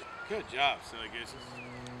 Good job, silly gooses.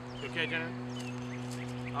 Okay, Jenna?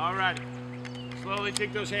 All right. Slowly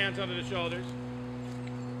take those hands under the shoulders.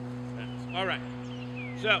 All right.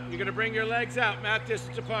 So, you're going to bring your legs out, mat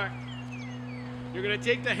distance apart. You're going to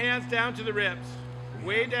take the hands down to the ribs,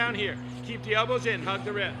 way down here. Keep the elbows in, hug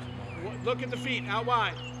the ribs. Look at the feet, out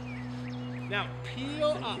wide. Now,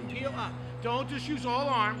 peel up, peel up. Don't just use all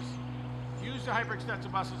arms. Use the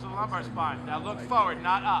hyperextensor muscles of the lumbar spine. Now look forward,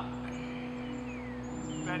 not up.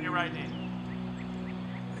 Bend your right knee.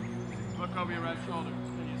 Look over your right shoulder.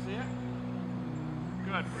 Can you see it?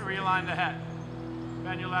 Good. Realign the head.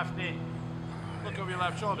 Bend your left knee. Look over your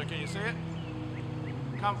left shoulder. Can you see it?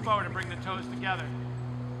 Come forward and bring the toes together.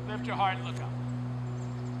 Lift your heart and look up.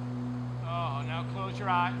 Oh, now close your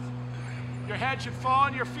eyes. Your head should fall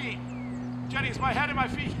on your feet. Jenny, is my head and my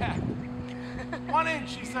feet yet? 1 inch,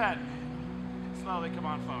 she said. Slowly come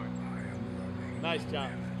on forward. Nice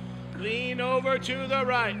job. Lean over to the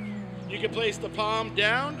right. You can place the palm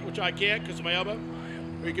down, which I can't because of my elbow,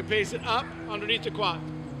 or you can place it up underneath the quad.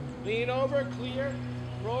 Lean over, clear,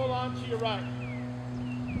 roll onto your right.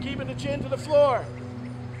 Keeping the chin to the floor.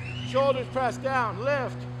 Shoulders pressed down,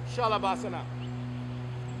 lift, Shalabhasana.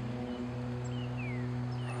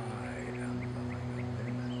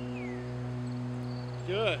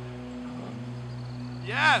 Good.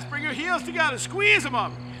 Yes, bring your heels together, squeeze them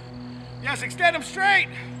up. Yes, extend them straight.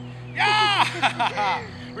 Yeah!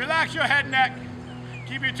 Relax your head and neck.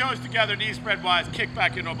 Keep your toes together, knees spread wide. Kick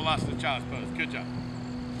back into a Vinyasa child's pose. Good job.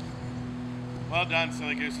 Well done,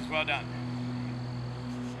 silly gooses, well done.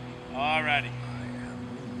 Alrighty.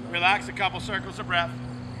 Relax, a couple circles of breath.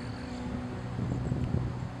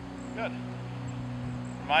 Good.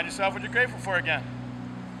 Remind yourself what you're grateful for again.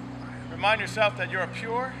 Remind yourself that you're a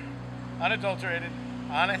pure, unadulterated,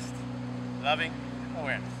 honest, loving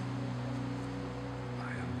awareness.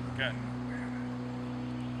 Good.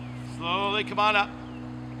 Slowly come on up.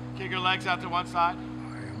 Kick your legs out to one side.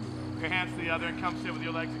 Your hands to the other and come sit with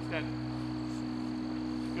your legs extended.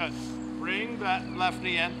 Good. Bring that left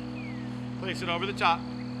knee in. Place it over the top.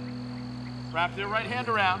 Wrap your right hand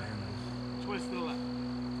around. Twist to the left.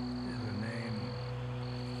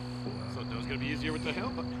 So that was going to be easier with the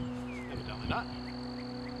heel, but evidently not.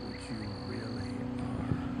 Which you really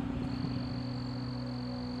are.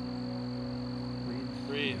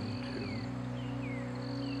 Breathe.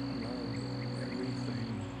 Love everything.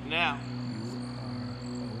 Now,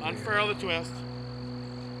 unfurl the twist.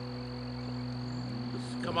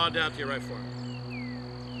 Come on down to your right forearm.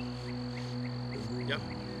 Yep.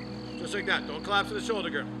 Just like that. Don't collapse in the shoulder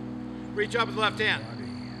girdle. Reach up with the left hand.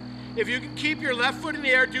 If you can keep your left foot in the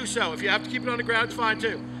air, do so. If you have to keep it on the ground, it's fine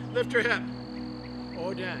too. Lift your hip.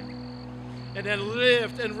 Oh, dang. And then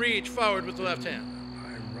lift and reach forward with the left hand.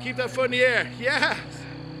 Keep that foot in the air. Yes.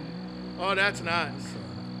 Oh, that's nice.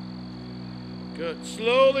 Good.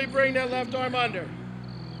 Slowly bring that left arm under.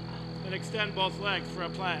 And extend both legs for a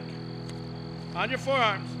plank. On your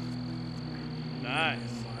forearms. Nice.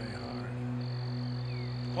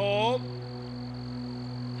 Hold.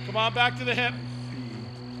 Come on back to the hip.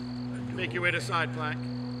 Make your way to side plank.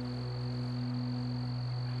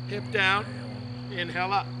 Hip down.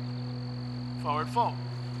 Inhale up. Forward fold.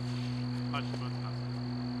 Punch the both muscles.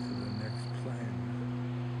 To the next plane.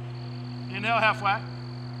 Inhale halfway.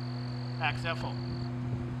 Exhale fold.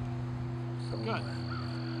 So Good.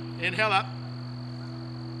 Inhale up.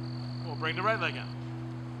 We'll bring the right leg out.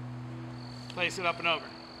 Place it up and over.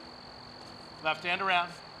 Left hand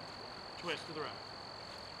around. Twist to the right.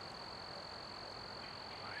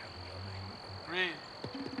 Breathe.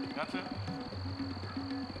 That's it.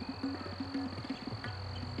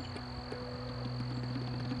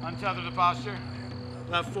 Untether the posture.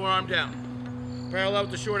 Left forearm down. Parallel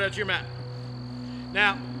with the short edge of your mat.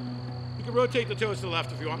 Now, you can rotate the toes to the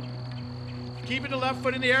left if you want. Keeping the left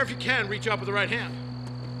foot in the air if you can, reach up with the right hand.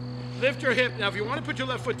 Lift your hip. Now, if you want to put your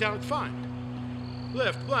left foot down, it's fine.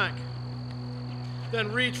 Lift, plank.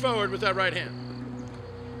 Then reach forward with that right hand.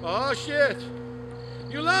 Oh, shit.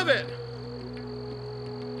 You love it.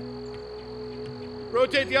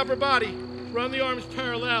 Rotate the upper body. Run the arms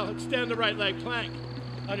parallel. Extend the right leg, plank.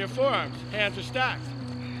 On your forearms, hands are stacked.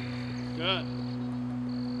 Good.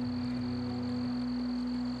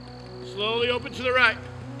 Slowly open to the right.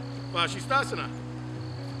 Vashisthasana.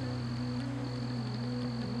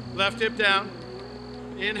 Left hip down.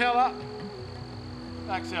 Inhale up.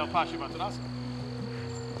 Exhale, Paschimottanasana.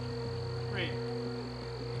 Breathe.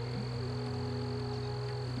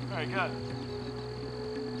 Very good.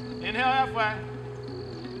 Inhale halfway.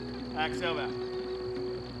 Exhale back.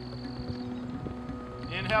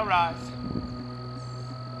 Inhale, rise.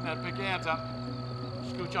 Now pick your hands up.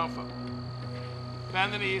 Scooch on foot.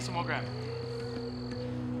 Bend the knees and we'll grab it.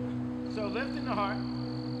 So lifting the heart.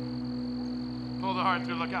 Pull the heart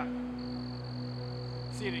through, look up.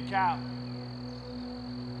 Seated cow.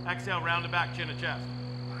 Exhale, round the back, chin to chest.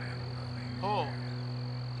 Hold.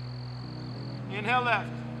 Inhale left.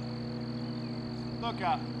 Look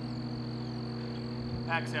up.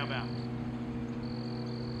 Exhale, bow.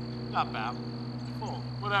 Not bow. Full.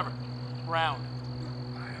 Whatever. Round.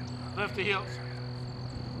 Lift the heels.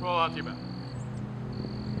 Roll out to your back.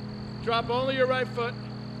 Drop only your right foot,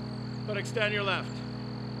 but extend your left.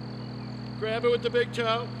 Grab it with the big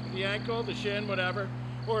toe, the ankle, the shin, whatever,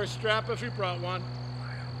 or a strap if you brought one.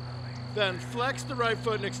 Then flex the right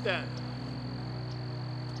foot and extend.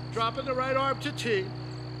 Dropping the right arm to T.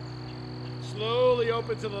 Slowly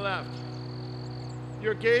open to the left.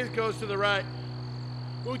 Your gaze goes to the right.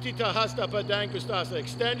 Uttita Hasta Padangusthasana.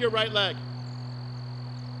 Extend your right leg.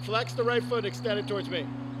 Flex the right foot, extend it towards me.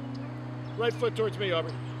 Right foot towards me,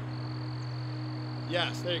 Aubrey.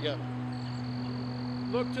 Yes, there you go.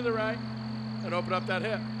 Look to the right and open up that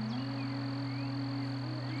hip.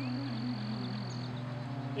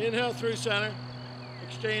 Inhale through center.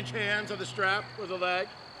 Exchange hands on the strap or the leg.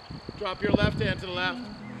 Drop your left hand to the left.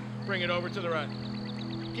 Bring it over to the right.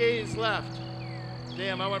 Gaze left.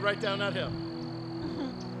 Damn, I went right down that hill.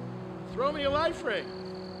 Throw me a life ring.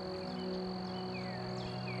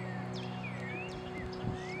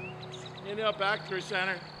 Inhale back through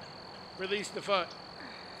center. Release the foot.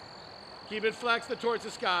 Keep it flexed towards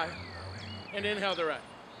the sky. And inhale the right.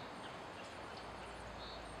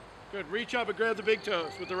 Good. Reach up and grab the big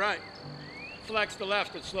toes with the right. Flex the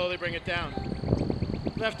left and slowly bring it down.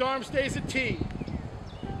 Left arm stays at T.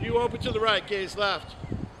 You open to the right, gaze left.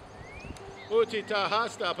 Utthita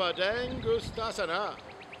Hasta Padang Gustasana.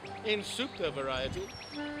 In Supta variety.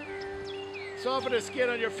 Soften the skin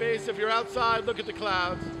on your face. If you're outside, look at the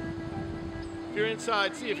clouds. If you're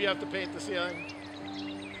inside, see if you have to paint the ceiling.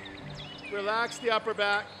 Relax the upper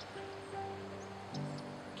back.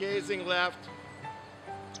 Gazing left.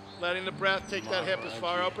 Letting the breath take that hip as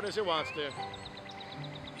far open as it wants to.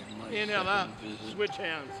 Inhale up. Switch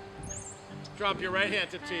hands. Drop your right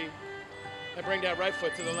hand to T. And bring that right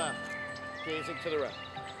foot to the left. Gazing to the right.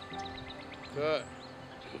 Good.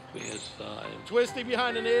 Twisting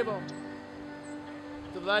behind the navel.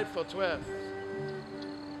 Delightful twist.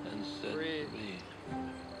 And set Breathe. me.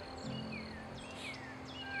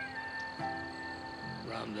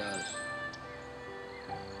 Ramdas.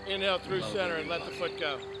 Inhale through Love center and let the everybody. foot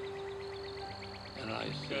go. And I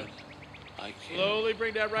said, I can't. Slowly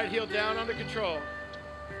bring that right heel down under control.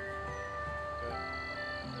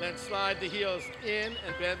 Good. Then slide the heels in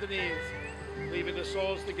and bend the knees, leaving the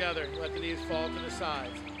soles together. Let the knees fall to the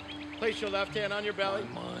sides. Place your left hand on your belly,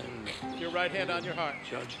 My mind. your right hand on your heart.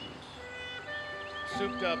 Judgments.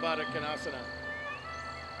 Supta Baddha Konasana.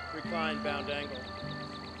 Reclined bound angle.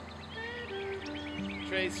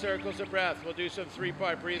 Trace circles of breath. We'll do some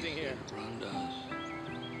three-part breathing here.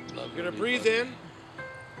 Ramdas. Love We're going to breathe everybody. in.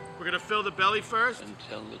 We're going to fill the belly first. And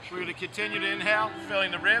tell the We're going to truth. continue to inhale,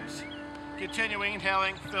 filling the ribs. Continue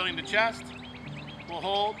inhaling, filling the chest. We'll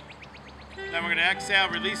hold. Then we're going to exhale,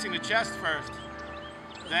 releasing the chest first.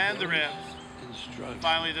 Then the ribs. Instruction.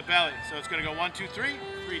 Finally the belly. So it's going to go 1, 2, 3.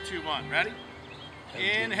 3, 2, 1. Ready?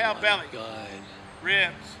 And Inhale, my belly. Guide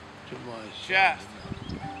Ribs. to my Chest.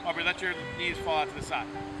 side. Aubrey, let your knees fall out to the side.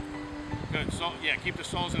 Good. So, yeah, keep the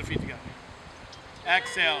soles of the feet together.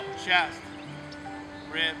 Exhale, chest.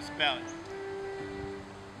 Ribs, belly.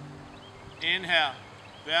 Inhale,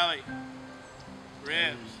 belly.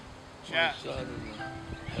 Ribs, chest. My son-in-law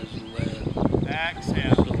has led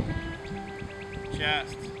Exhale, soul.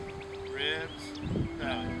 chest. Ribs,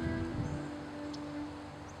 belly.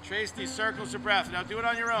 Trace these circles of breath. Now do it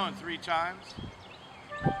on your own 3 times.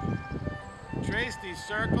 Trace these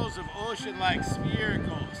circles of ocean-like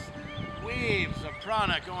sphericals, waves of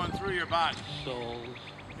prana going through your body. Souls.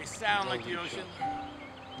 They sound like love the each ocean. other.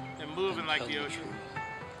 They're moving And like tell the ocean. truth.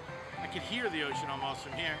 I can hear the ocean almost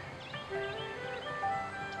from here.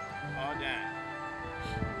 Oh, dang.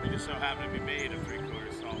 We just so happen to be made of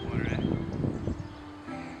 3/4 salt water, eh?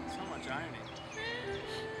 So much irony.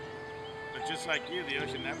 But just like you, the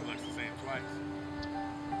ocean never looks the same twice.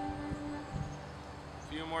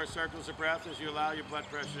 A few more circles of breath as you allow your blood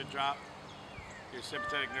pressure to drop, your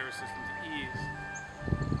sympathetic nervous system to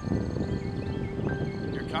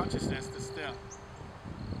ease, your consciousness to still.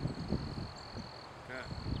 Good.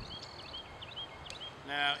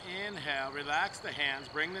 Now inhale, relax the hands,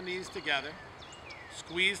 bring the knees together,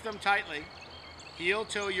 squeeze them tightly, heel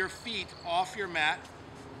toe your feet off your mat,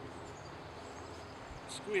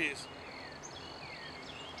 squeeze,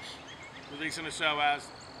 releasing the psoas.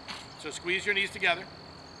 So squeeze your knees together.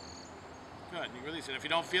 Good, and you release it. If you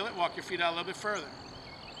don't feel it, walk your feet out a little bit further.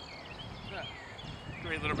 Good.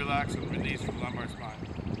 Great little relax and release from lumbar spine.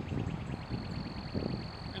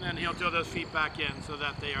 And then heel toe those feet back in so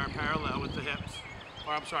that they are parallel with the hips.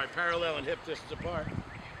 Or I'm sorry, parallel and hip distance apart.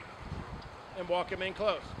 And walk them in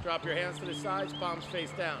close. Drop your hands to the sides, palms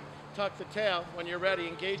face down. Tuck the tail. When you're ready,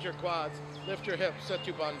 engage your quads. Lift your hips.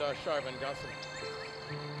 Setu Bandha Sharvangasana.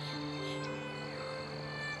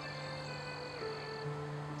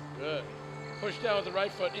 Good. Push down with the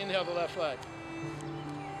right foot. Inhale the left leg.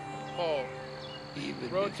 Hold. Even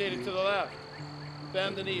Rotate if it you to the left.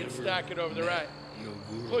 Bend the knee and never stack it over the met right. Your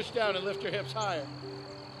guru, Push down and lift your hips higher.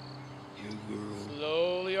 your guru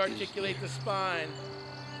Slowly articulate the spine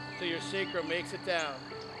till your sacrum makes it down.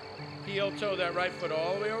 Heel toe that right foot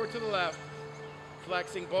all the way over to the left.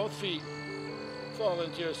 Flexing both feet. Fall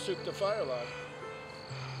into your Supta fire log.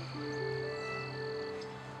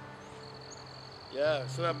 Yeah,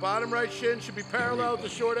 so that bottom right shin should be parallel with the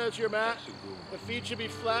short edge of your mat. That's a guru. The feet should be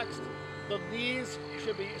flexed. The knees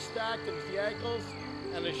should be stacked into the ankles.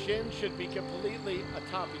 And the shins should be completely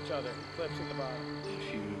atop each other. Clips at the bottom.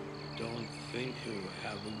 If you don't think you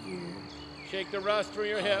have a guru, Shake the rust from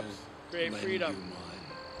your hips. I'll Create lend freedom. you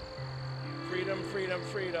mine. Freedom, freedom,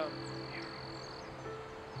 freedom.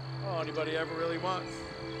 all anybody ever really wants.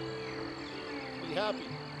 Be happy,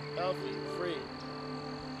 healthy, free.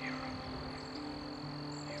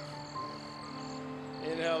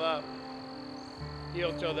 Inhale up.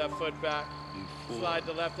 Heel toe that foot back. Slide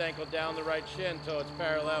the left ankle down the right shin till it's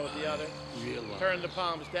parallel with the other. Turn the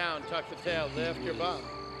palms down, tuck the tail, lift your bum.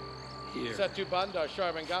 Setu Bandha,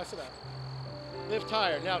 Vinyasa. Lift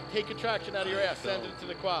higher. Now take contraction out of your ass, send it to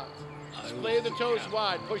the quads. Splay the toes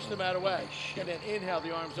wide, push them out away. And then inhale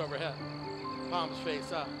the arms overhead. Palms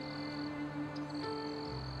face up.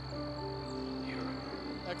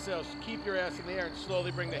 Exhale, keep your ass in the air and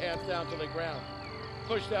slowly bring the hands down to the ground.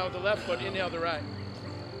 Push down with the left foot, inhale the right.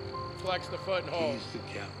 Flex the foot and hold.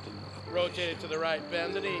 Rotate it to the right,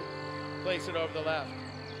 bend the knee, place it over the left.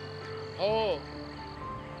 Hold.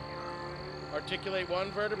 Articulate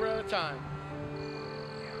one vertebra at a time.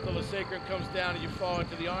 Till the sacrum comes down and you fall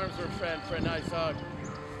into the arms of a friend for a nice hug.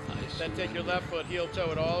 Then take your left foot, heel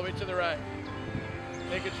toe it all the way to the right.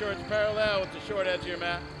 Making sure it's parallel with the short edge of your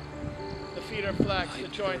mat. The feet are flexed, the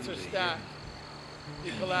joints are stacked.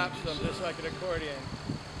 You collapse them just like an accordion.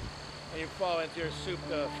 And you fall into your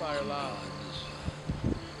supta fire lava.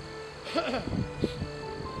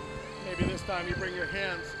 Maybe this time you bring your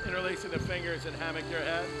hands, interlacing the fingers and hammock your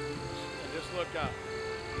head, and just look up.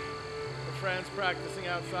 For friends practicing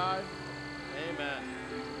outside, amen.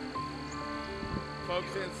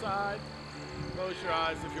 Folks inside, close your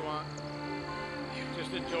eyes if you want.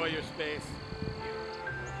 Just enjoy your space.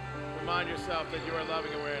 Remind yourself that you are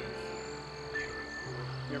loving awareness.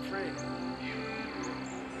 You're free.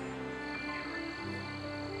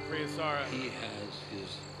 Free of sorrow. He has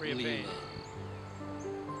his Free of pain.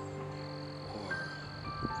 Or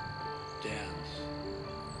dance.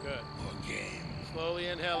 Good. Or game. Slowly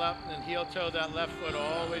inhale up and then heel toe that left foot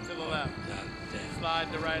all the way to the left.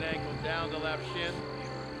 Slide the right ankle down the left shin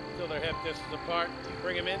until their hip distance apart.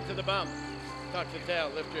 Bring them into the bump. Tuck the tail,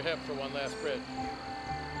 lift your hip for one last bridge.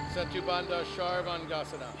 Setu Bandha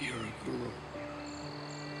Vinyasa. You're a guru.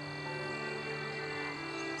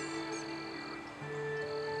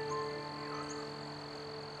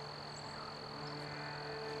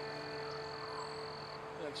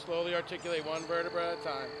 And slowly articulate one vertebra at a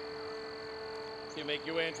time. You make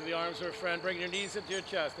your way into the arms of a friend, bring your knees into your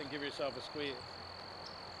chest and give yourself a squeeze.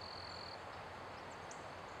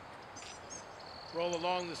 Roll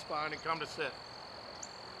along the spine and come to sit.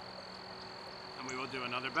 And we will do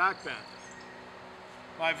another back bend.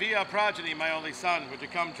 My Via progeny, my only son, would you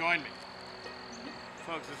come join me?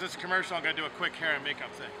 Folks, is this a commercial? I'm going to do a quick hair and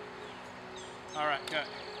makeup thing. All right, good.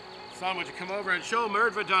 Son, would you come over and show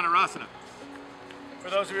Murdva Dhanurasana? For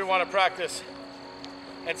those of you who want to practice,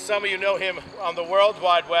 and some of you know him on the World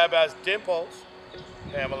Wide Web as Dimples,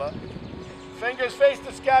 Pamela. Fingers face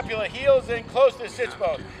the scapula, heels in close to the sits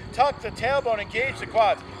bone. Tuck the tailbone, engage the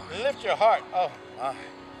quads. Lift your heart. Oh my.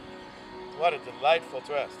 What a delightful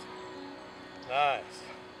twist. Nice.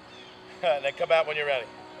 And then come out when you're ready.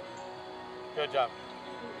 Good job.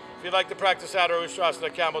 If you'd like to practice out or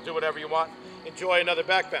Ustrasana Camel, do whatever you want. Enjoy another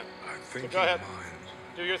back bend. So go ahead.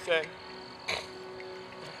 Do your thing.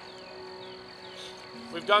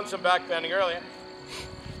 We've done some back bending earlier.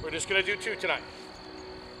 We're just going to do two tonight.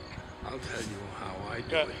 I'll tell you how I do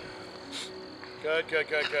Good. it. Good, good,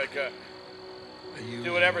 good, good, good.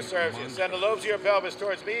 Do whatever serves you. Send the lobes of your pelvis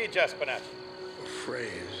towards me, Jaspanath. A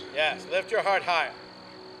phrase. Yes, lift your heart higher.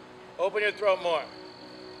 Open your throat more.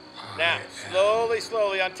 Now, slowly,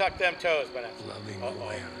 slowly untuck them toes, Banat. Loving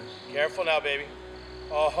awareness. Careful now, baby.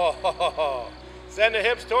 Oh, send the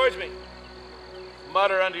hips towards me.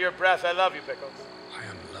 Mutter under your breath, I love you, Pickles. I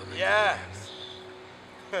am loving yes.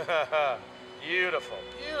 Beautiful,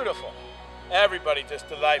 beautiful. Everybody just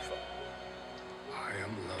delightful. I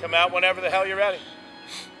am loving Come out whenever the hell you're ready.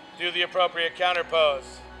 Do the appropriate counter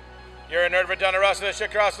pose. You're in Urdhva Dhanurasana,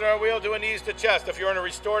 Chakrasana, or wheel, do a knees to chest. If you're in a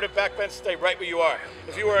restorative back bend, stay right where you are.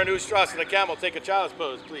 If you are in Ustrasana Camel, take a child's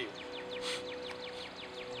pose, please.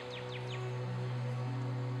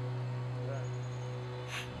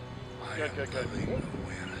 Good, good, good.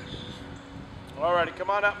 All righty, come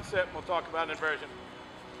on up and sit. We'll talk about an inversion.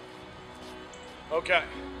 Okay.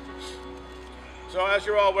 So as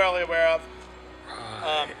you're all well aware of,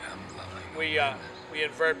 we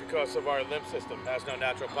invert because of our lymph system has no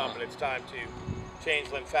natural pump, and it's time to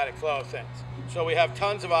change lymphatic flow of things. So we have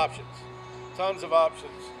tons of options. Tons of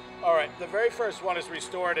options. All right, the very first one is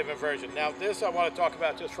restorative inversion. Now this I want to talk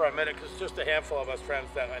about just for a minute because it's just a handful of us friends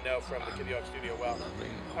that I know from the Kid Yoga Studio well.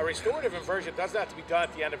 A restorative inversion doesn't have to be done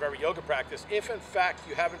at the end of every yoga practice. If in fact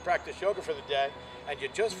you haven't practiced yoga for the day and you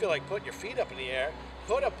just feel like putting your feet up in the air,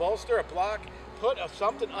 put a bolster, a block, put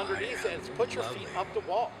something underneath it and put your feet up the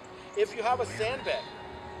wall. If you have a sandbag,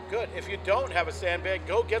 Good. If you don't have a sandbag,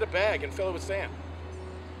 go get a bag and fill it with sand.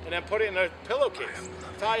 And then put it in a pillowcase.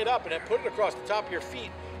 Tie it up and then put it across the top of your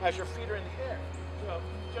feet as your feet are in the air. So,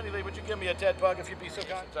 Jenny Lee, would you give me a dead bug if you'd be so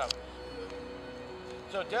kind?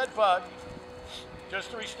 So dead bug,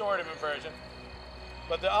 just a restorative inversion.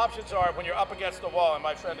 But the options are when you're up against the wall, and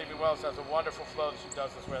my friend Amy Wells has a wonderful flow that she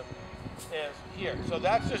does this with, is here. So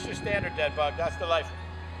that's just your standard dead bug, that's the life.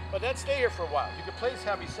 But then stay here for a while. You can place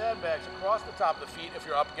heavy sandbags across the top of the feet if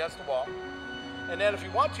you're up against the wall. And then if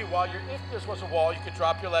you want to, if this was a wall, you could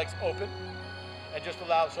drop your legs open and just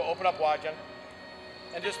allow, so open up wide, Jen.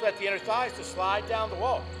 And just let the inner thighs just slide down the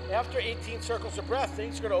wall. After 18 circles of breath,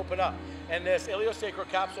 things are gonna open up. And this iliosacral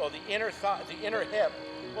capsule, the inner hip,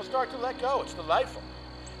 will start to let go. It's delightful.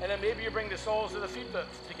 And then maybe you bring the soles of the feet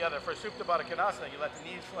together for Supta Baddha Konasana. You let the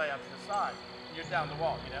knees lay onto the side. You're down the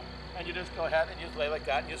wall, you know? And you just go ahead and you just lay like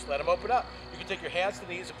that and you just let them open up. You can take your hands to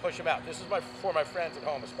the knees and push them out. This is for my friends at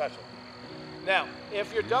home especially. Now,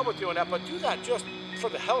 if you're done with doing that, but do that just for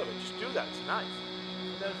the hell of it. Just do that, it's nice.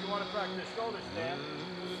 And then if you want to practice shoulder stand,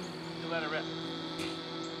 you let it rip.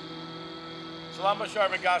 Salama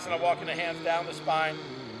Sharvangasana, walking the hands down the spine.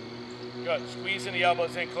 Good, squeezing the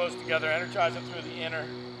elbows in close together, energizing through the inner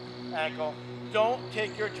ankle. Don't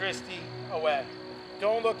take your dristi away.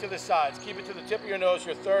 Don't look to the sides. Keep it to the tip of your nose,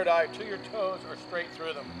 your third eye, to your toes, or straight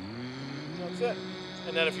through them. That's it.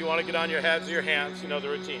 And then if you want to get on your heads or your hands, you know the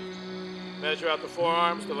routine. Measure out the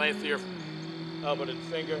forearms, the length of your elbow to the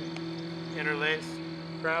finger, interlace,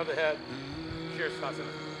 crown of the head, Shirsasana.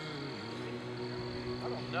 I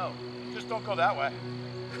don't know. Just don't go that way.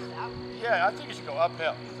 Yeah, I think you should go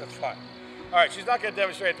uphill. That's fine. All right, she's not going to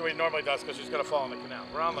demonstrate the way he normally does because she's going to fall in the canal.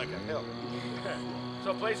 We're on like a hill.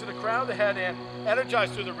 So placing the crown of the head in, energize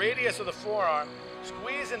through the radius of the forearm,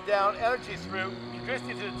 squeezing down, energy through,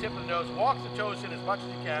 dristi to the tip of the nose, walk the toes in as much as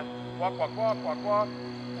you can, walk, walk, walk, walk, walk,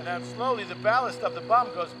 and then slowly the ballast of the bum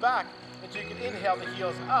goes back until you can inhale the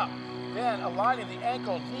heels up. Then aligning the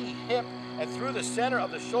ankle, knee, hip, and through the center of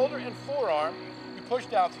the shoulder and forearm, you push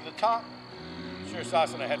down through the top,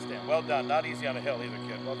 Shirsasana headstand. Well done, not easy on a hill either,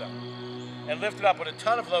 kid, well done. And lift it up with a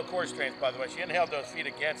ton of low core strength, by the way. She inhaled those feet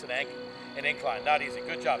against an incline, not easy.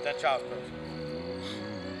 Good job, that child's pose.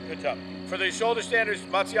 Good job. For the shoulder standers,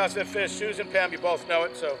 Matsyasana fish, Susan, Pam, you both know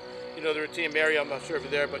it, so you know the routine. Mary, I'm not sure if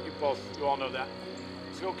you're there, but you all know that.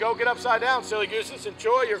 So go get upside down, silly gooses.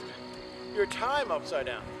 Enjoy your time upside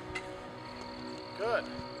down. Good.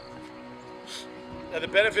 Now the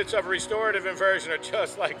benefits of a restorative inversion are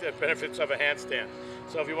just like the benefits of a handstand.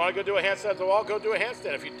 So if you want to go do a handstand at the wall, go do a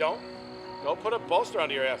handstand. If you don't, go put a bolster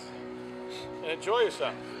under your ass and enjoy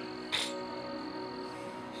yourself.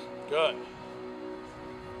 Good.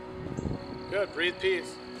 Good, breathe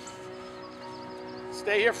peace.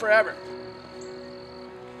 Stay here forever.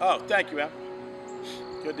 Oh, thank you, man.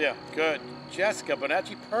 Good deal, good. Jessica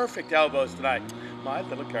Bonacci, perfect elbows tonight. My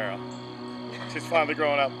little girl. She's finally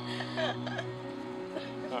growing up.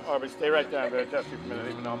 Arby, stay right there. I'm going to test you for a minute,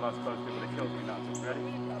 even though I'm not supposed to, but it kills me not to. Ready?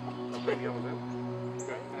 I'll bring the elbows in.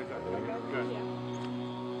 Good. Good.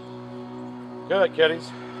 Good, kiddies.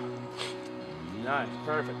 Nice,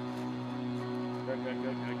 perfect. Good. Nice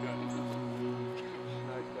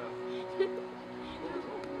stuff.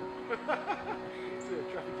 See, the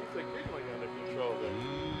traffic keeps like giggling under control there.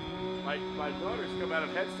 My daughter's come out of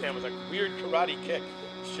headstand with a weird karate kick.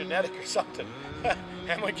 It's genetic or something.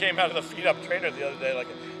 Emily came out of the feet up trainer the other day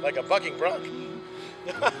like a bucking bronc.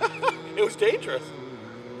 It was dangerous.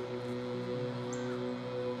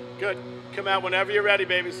 Good. Come out whenever you're ready,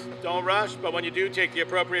 babies. Don't rush, but when you do, take the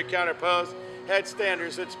appropriate counter pose.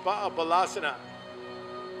 Headstanders, it's Balasana.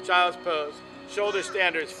 Child's pose. Shoulder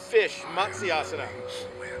standers, fish, Matsyasana.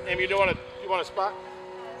 Amy, you want a spot?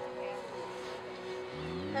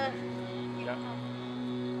 Yeah.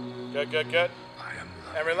 Good.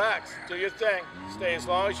 And relax. Do your thing. Stay as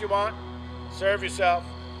long as you want. Serve yourself.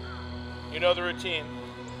 You know the routine.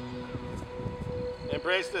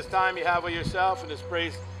 Embrace this time you have with yourself and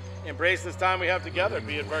embrace this time we have together,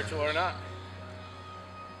 be it virtual or not.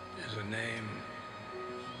 Is a name.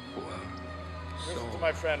 This is to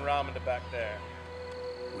my friend Ram in the back there.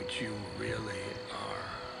 Which you really are.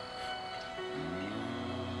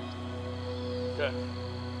 Good.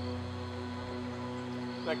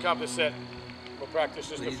 Then come to sit. We'll practice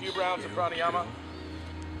just a few rounds of pranayama.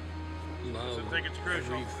 Love I think it's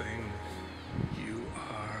crucial. everything you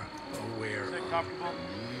are aware Sit of. comfortable.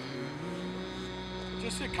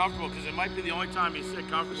 Just sit comfortable because it might be the only time you sit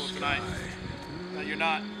comfortable tonight. That you're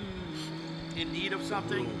not in need of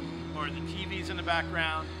something, or the TV's in the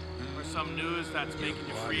background, or some news that's making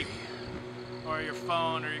you freak. or your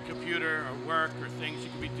phone or your computer or work or things you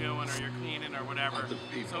could be doing or you're cleaning or whatever.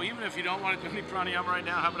 So even if you don't want to do any pranayama right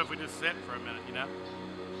now, how about if we just sit for a minute, you know?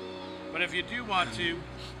 But if you do want to,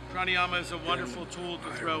 pranayama is a wonderful tool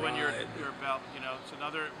to throw in your belt. You know, it's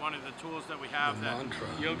another one of the tools that we have that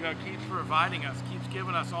yoga keeps providing us, keeps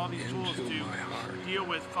giving us all these tools to deal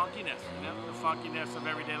with funkiness, you know, the funkiness of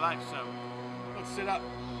everyday life. So let's sit up.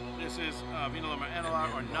 This is Vinaloma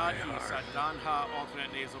Anala or Nadi Sadanha,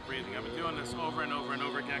 alternate nasal breathing. I've been doing this over and over and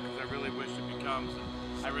over again because I really wish it becomes,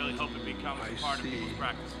 I really hope it becomes a part of people's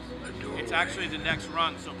practices. It's actually the next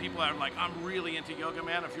run, so people are like, I'm really into yoga,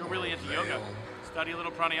 man. If you're really into yoga, study a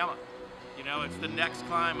little pranayama. You know, it's the next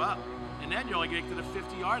climb up. And then you only get to the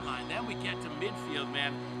 50-yard line. Then we get to midfield,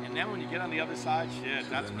 man. And then when you get on the other side, shit,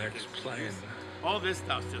 that's the next plane. All this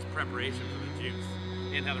stuff's just preparation for the juice.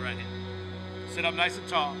 Inhale the right hand. Sit up nice and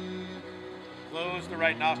tall. Close the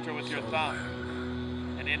right nostril with your thumb.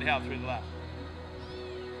 And inhale through the left.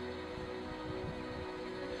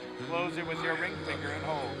 Close it with your ring finger and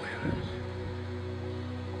hold.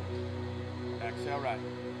 Exhale right.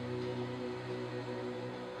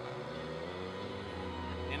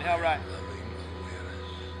 Inhale right.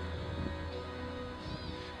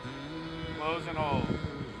 Close and hold.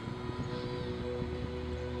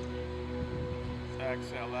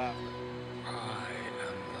 Exhale left.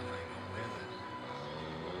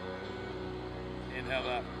 Inhale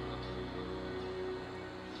left.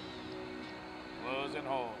 Close and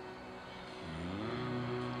hold.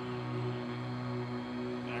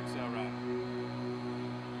 Exhale right.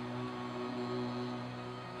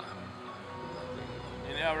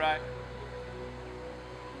 Inhale right.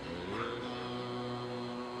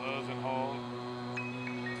 Close and hold.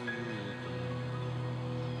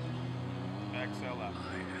 Exhale left.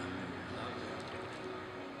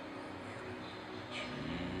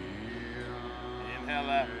 Inhale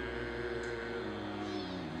left.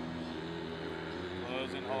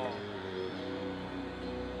 Close and hold.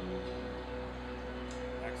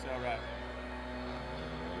 Exhale right.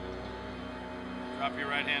 Drop your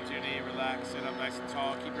right hand to your knee, relax, sit up nice and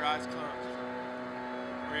tall, keep your eyes closed,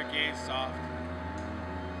 or your gaze soft.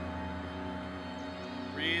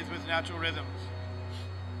 Breathe with natural rhythms,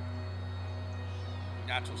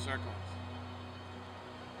 natural circles.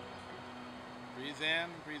 Breathe in,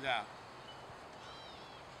 breathe out.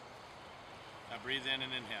 Now breathe in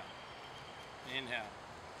and inhale. Inhale.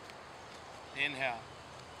 Inhale.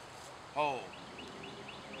 Hold.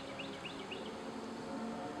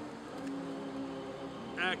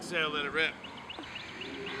 Exhale, let it rip.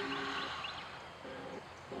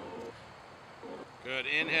 Good.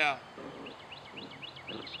 Inhale.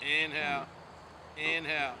 Inhale.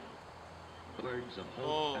 Inhale. Words of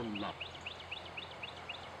hope and love.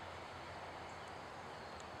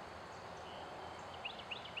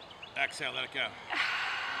 Exhale, let it go.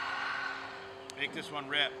 Make this one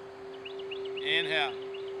rip. Inhale.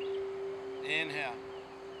 Inhale.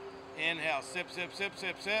 Inhale. Sip, sip, sip,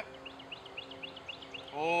 sip, sip.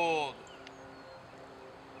 Hold.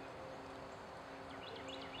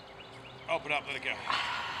 Open up, let it go.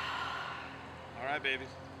 All right, babies.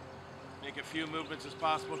 Make a few movements as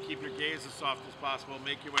possible. Keep your gaze as soft as possible.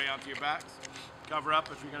 Make your way onto your backs. Cover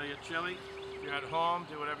up if you're gonna get chilly. If you're at home,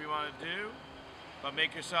 do whatever you wanna do. But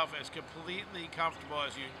make yourself as completely comfortable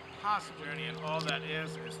as you possibly can. And all that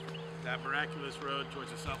is that miraculous road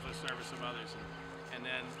towards the selfless service of others. And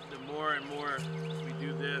then the more and more we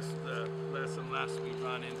do this, the less and less we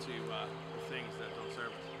run into the things that don't serve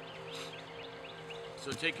us.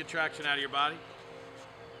 So take contraction out of your body.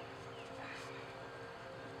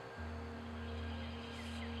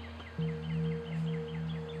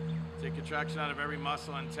 Take contraction out of every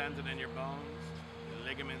muscle and tendon in your bones, your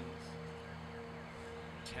ligaments,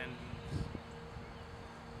 tendons.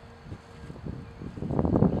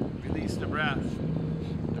 Release the breath.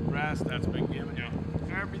 The breath that's been given you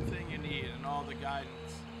everything you need and all the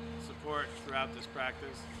guidance, support throughout this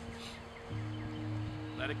practice.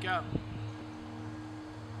 Let it go.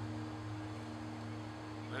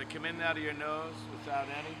 Let it come in and out of your nose without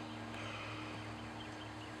any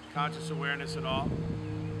conscious awareness at all.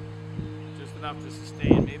 Just enough to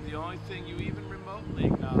sustain. Maybe the only thing you even remotely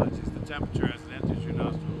acknowledge is the temperature as it enters your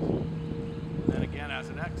nostrils. And then again as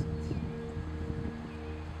it exits.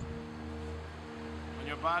 When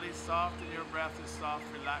your body's soft and your breath is soft,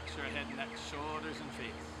 relax your head, neck, shoulders, and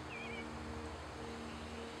face.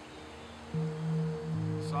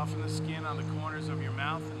 Soften the skin on the corners of your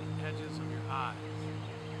mouth and the edges of your eyes.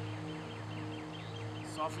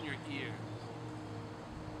 Soften your ears.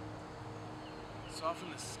 Soften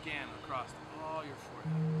the skin across all your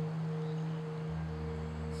forehead.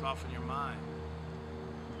 Soften your mind.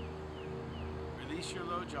 Release your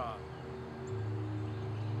low jaw.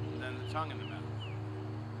 Then the tongue in the mouth.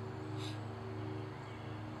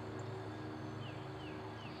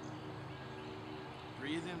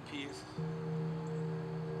 Breathe in peace.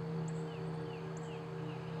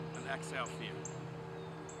 And exhale fear.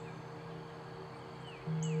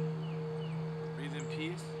 Breathe in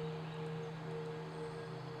peace.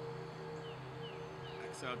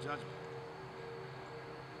 Exhale judgment.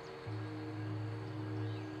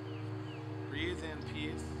 Breathe in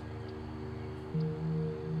peace.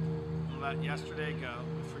 And let yesterday go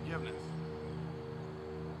with forgiveness.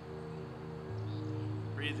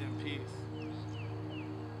 Breathe in peace.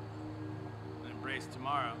 And embrace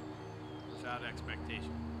tomorrow without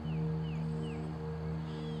expectation.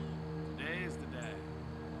 Today is the day.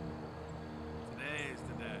 Today is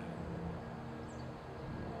the day.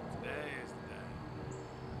 Today is the day.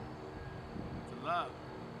 To love.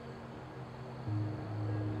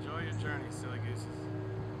 Enjoy your journey, silly gooses.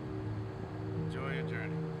 Enjoy your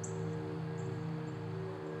journey.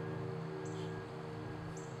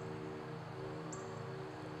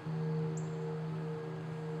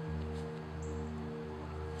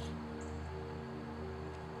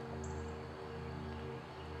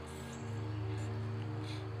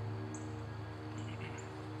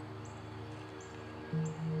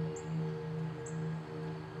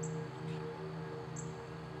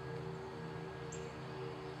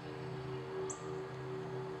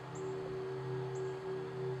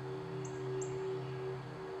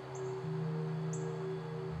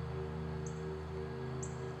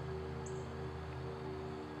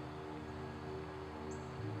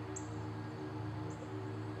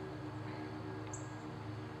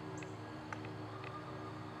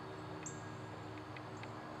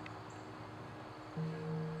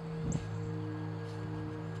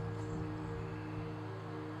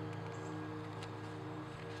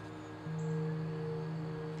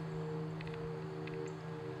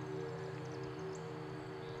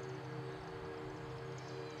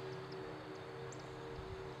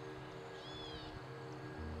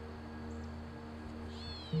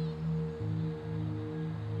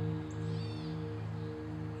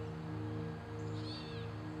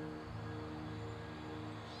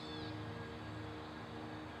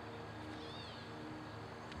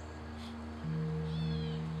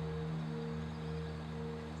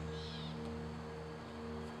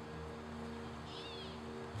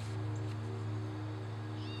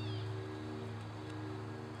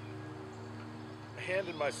 A hand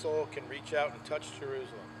in my soul can reach out and touch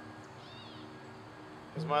Jerusalem,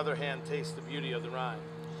 as my other hand tastes the beauty of the Rhine.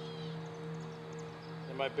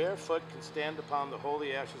 And my bare foot can stand upon the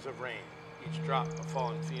holy ashes of rain, each drop a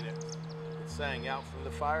fallen phoenix that sang out from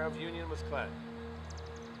the fire of union with clay.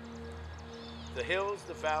 The hills,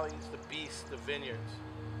 the valleys, the beasts, the vineyards,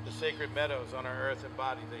 the sacred meadows on our earth and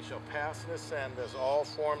body, they shall pass and ascend as all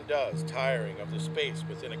form does, tiring of the space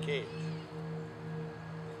within a cage.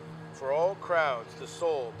 For all crowds, the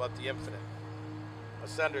soul but the infinite.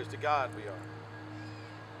 Ascenders to God we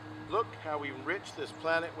are. Look how we enrich this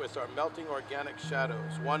planet with our melting organic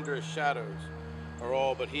shadows. Wondrous shadows are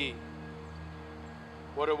all but He.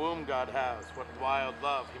 What a womb God has, what wild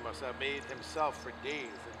love He must have made Himself for days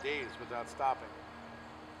and days without stopping.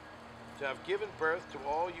 To have given birth to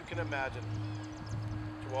all you can imagine,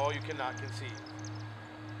 to all you cannot conceive.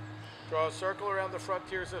 Draw a circle around the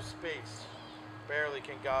frontiers of space. Barely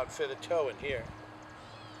can God fit a toe in here.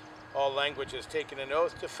 All language has taken an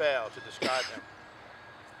oath to fail to describe Him.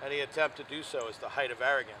 Any attempt to do so is the height of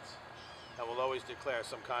arrogance and will always declare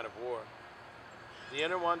some kind of war. The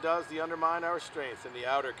inner one does the undermine our strength, and the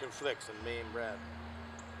outer conflicts and maim red.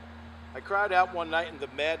 I cried out one night in the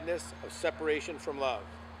madness of separation from love,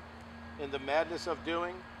 in the madness of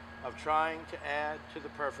doing, of trying to add to the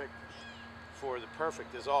perfect, for the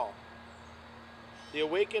perfect is all. The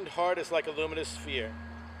awakened heart is like a luminous sphere,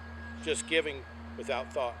 just giving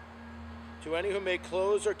without thought. To any who may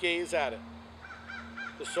close or gaze at it,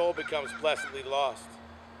 the soul becomes blessedly lost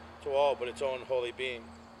to all but its own holy being.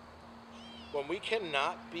 When we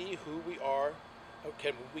cannot be who we are,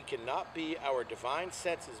 we cannot be, our divine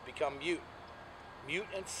senses become mute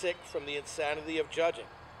and sick from the insanity of judging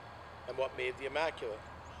and what made the immaculate.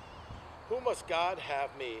 Who must God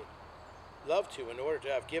have made love to in order to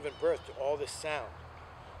have given birth to all this sound,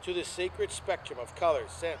 to this sacred spectrum of color,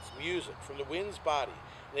 sense, music, from the wind's body,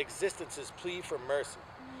 and existence's plea for mercy,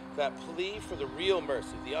 that plea for the real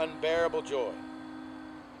mercy, the unbearable joy.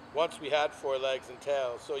 Once we had 4 legs and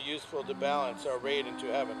tails, so useful to balance our raid into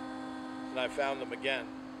heaven, and I found them again.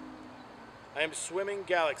 I am swimming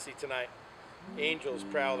galaxy tonight. Angels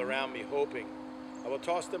prowl around me, hoping I will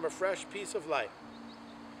toss them a fresh piece of light.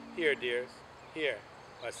 Here, dears, Here,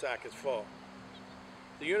 my sack is full.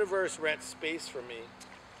 The universe rents space for me,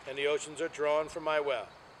 and the oceans are drawn from my well.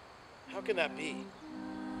 How can that be?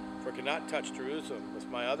 For I cannot touch Jerusalem with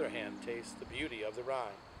my other hand taste the beauty of the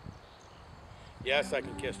Rhine. Yes, I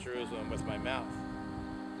can kiss Jerusalem with my mouth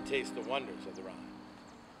and taste the wonders of the Rhine.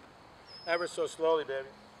 Ever so slowly, baby.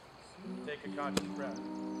 Take a conscious breath.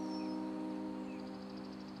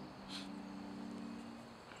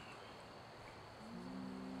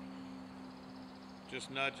 Just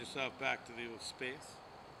nudge yourself back to the little space,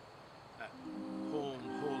 that home,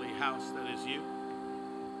 holy house that is you.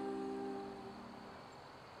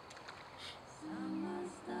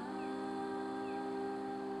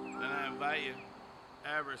 And I invite you,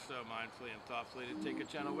 ever so mindfully and thoughtfully, to take a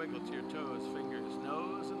gentle wiggle to your toes, fingers,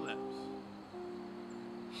 nose, and lips.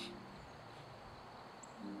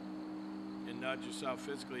 And nudge yourself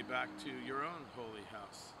physically back to your own holy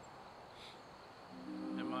house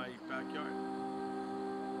in my backyard.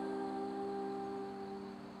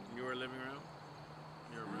 Your living room,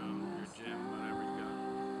 your gym, whatever you got.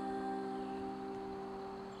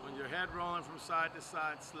 When your head rolling from side to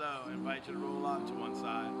side slow, I invite you to roll onto one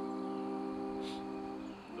side,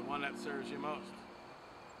 the one that serves you most.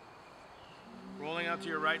 Rolling onto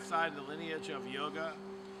your right side, the lineage of yoga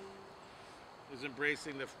is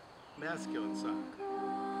embracing the masculine side.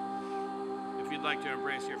 If you'd like to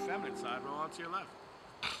embrace your feminine side, roll onto your left.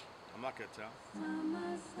 I'm not going to tell.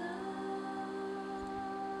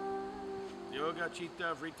 Yoga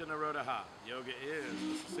Chitta Vrita Narodaha. Yoga is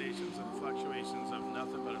the sensations and fluctuations of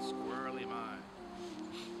nothing but a squirrely mind.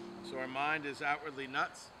 So our mind is outwardly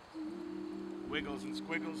nuts, wiggles and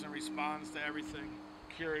squiggles and responds to everything,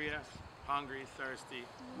 curious, hungry, thirsty.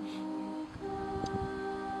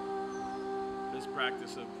 This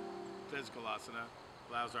practice of physical asana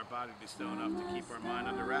allows our body to be still enough to keep our mind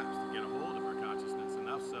under wraps, to get a hold of our consciousness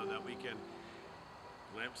enough so that we can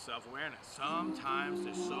glimpse self-awareness. Sometimes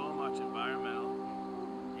there's so much environmental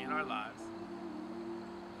in our lives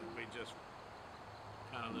that we just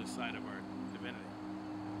kind of lose sight of our divinity.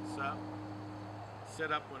 So,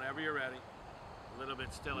 sit up whenever you're ready, a little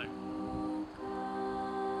bit stiller,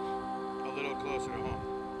 a little closer to home.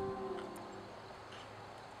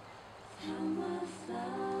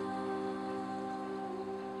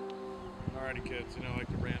 Alrighty kids, I like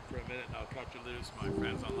to rant for a minute and I'll cut you loose, my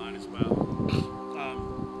friends online as well.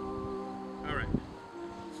 Alright,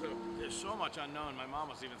 so there's so much unknown. My mom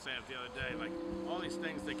was even saying it the other day, like all these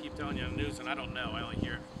things they keep telling you on the news, and I don't know, I only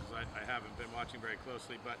hear it because I haven't been watching very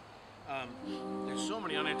closely, but there's so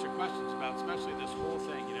many unanswered questions about especially this whole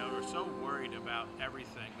thing. We're so worried about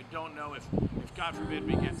everything. We don't know if God forbid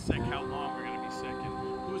we get sick, how long we're going to be sick, and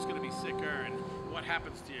who's going to be sicker, and what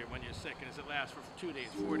happens to you when you're sick, and does it last for 2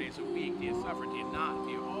 days, 4 days, a week? Do you suffer? Do you not?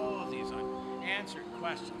 Do you? All of these unanswered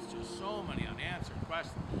questions, just so many unanswered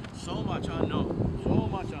questions, so much unknown, so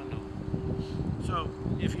much unknown. So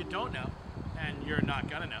if you don't know, and you're not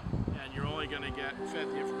gonna know, and you're only gonna get fed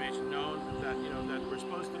the information known that that we're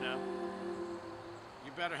supposed to know,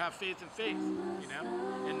 you better have faith in faith,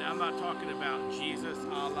 And I'm not talking about Jesus,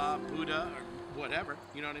 Allah, Buddha, or whatever.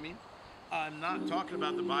 You know what I mean? I'm not talking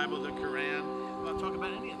about the Bible, the Quran. I'm not talking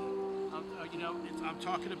about any of that. I'm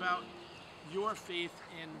talking about your faith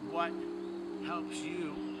in what helps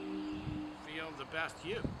you feel the best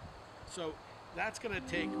you. So that's going to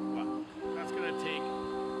take what? That's going to take,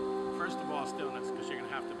 first of all, stillness, because you're going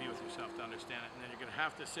to have to be with yourself to understand it. And then you're going to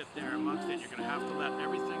have to sit there amongst it. You're going to have to let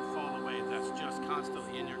everything fall away that's just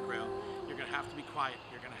constantly in your grill. You're going to have to be quiet.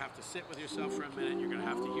 You're going to have to sit with yourself for a minute. You're going to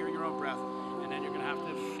have to hear your own breath. And then you're going to have to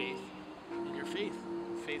have faith in your faith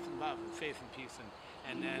and love, and faith and peace.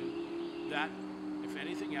 And then that, if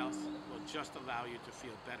anything else, will just allow you to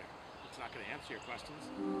feel better. It's not going to answer your questions,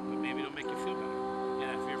 but maybe it'll make you feel better.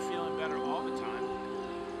 And if you're feeling better all the time,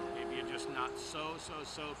 maybe you're just not so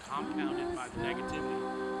compounded by the negativity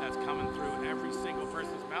that's coming through every single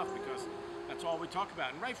person's mouth, because that's all we talk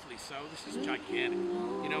about, and rightfully so. This is gigantic.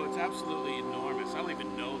 It's absolutely enormous. I don't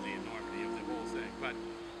even know the enormity of the whole thing, but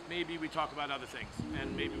maybe we talk about other things,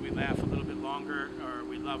 and maybe we laugh a little bit longer, or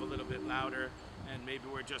we love a little bit louder, and maybe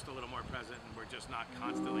we're just a little more present, and we're just not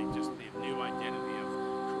constantly just the new identity of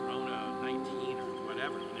Corona-19 or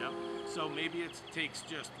whatever, So maybe it takes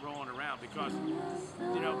just rolling around, because,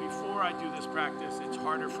 before I do this practice, it's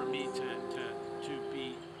harder for me to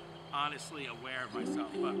be honestly aware of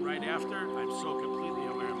myself. But right after, I'm so completely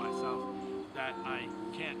aware of myself that I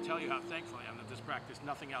can't tell you how thankful I am that this practice,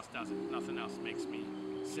 nothing else does it. Nothing else makes me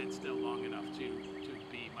sit still long enough to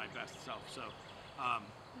be my best self. So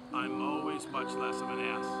I'm always much less of an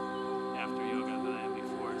ass after yoga than I am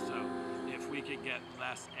before. So if we could get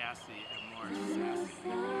less assy and more sassy.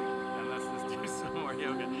 And let's just do some more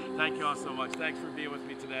yoga. Thank you all so much. Thanks for being with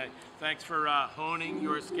me today. Thanks for honing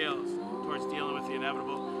your skills towards dealing with the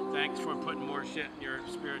inevitable. Thanks for putting more shit in your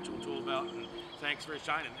spiritual tool belt. And thanks for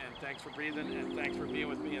shining. And thanks for breathing. And thanks for being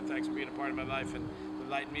with me. And thanks for being a part of my life. And the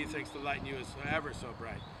light in me thinks the light in you is ever so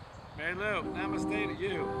bright. Mary Lou, namaste to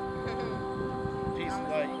you. Peace and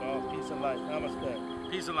light. Oh, peace and light.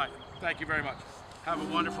 Namaste. Peace and light. Thank you very much. Have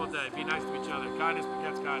a wonderful day. Be nice to each other. Kindness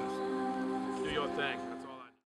begets kindness. Do your thing.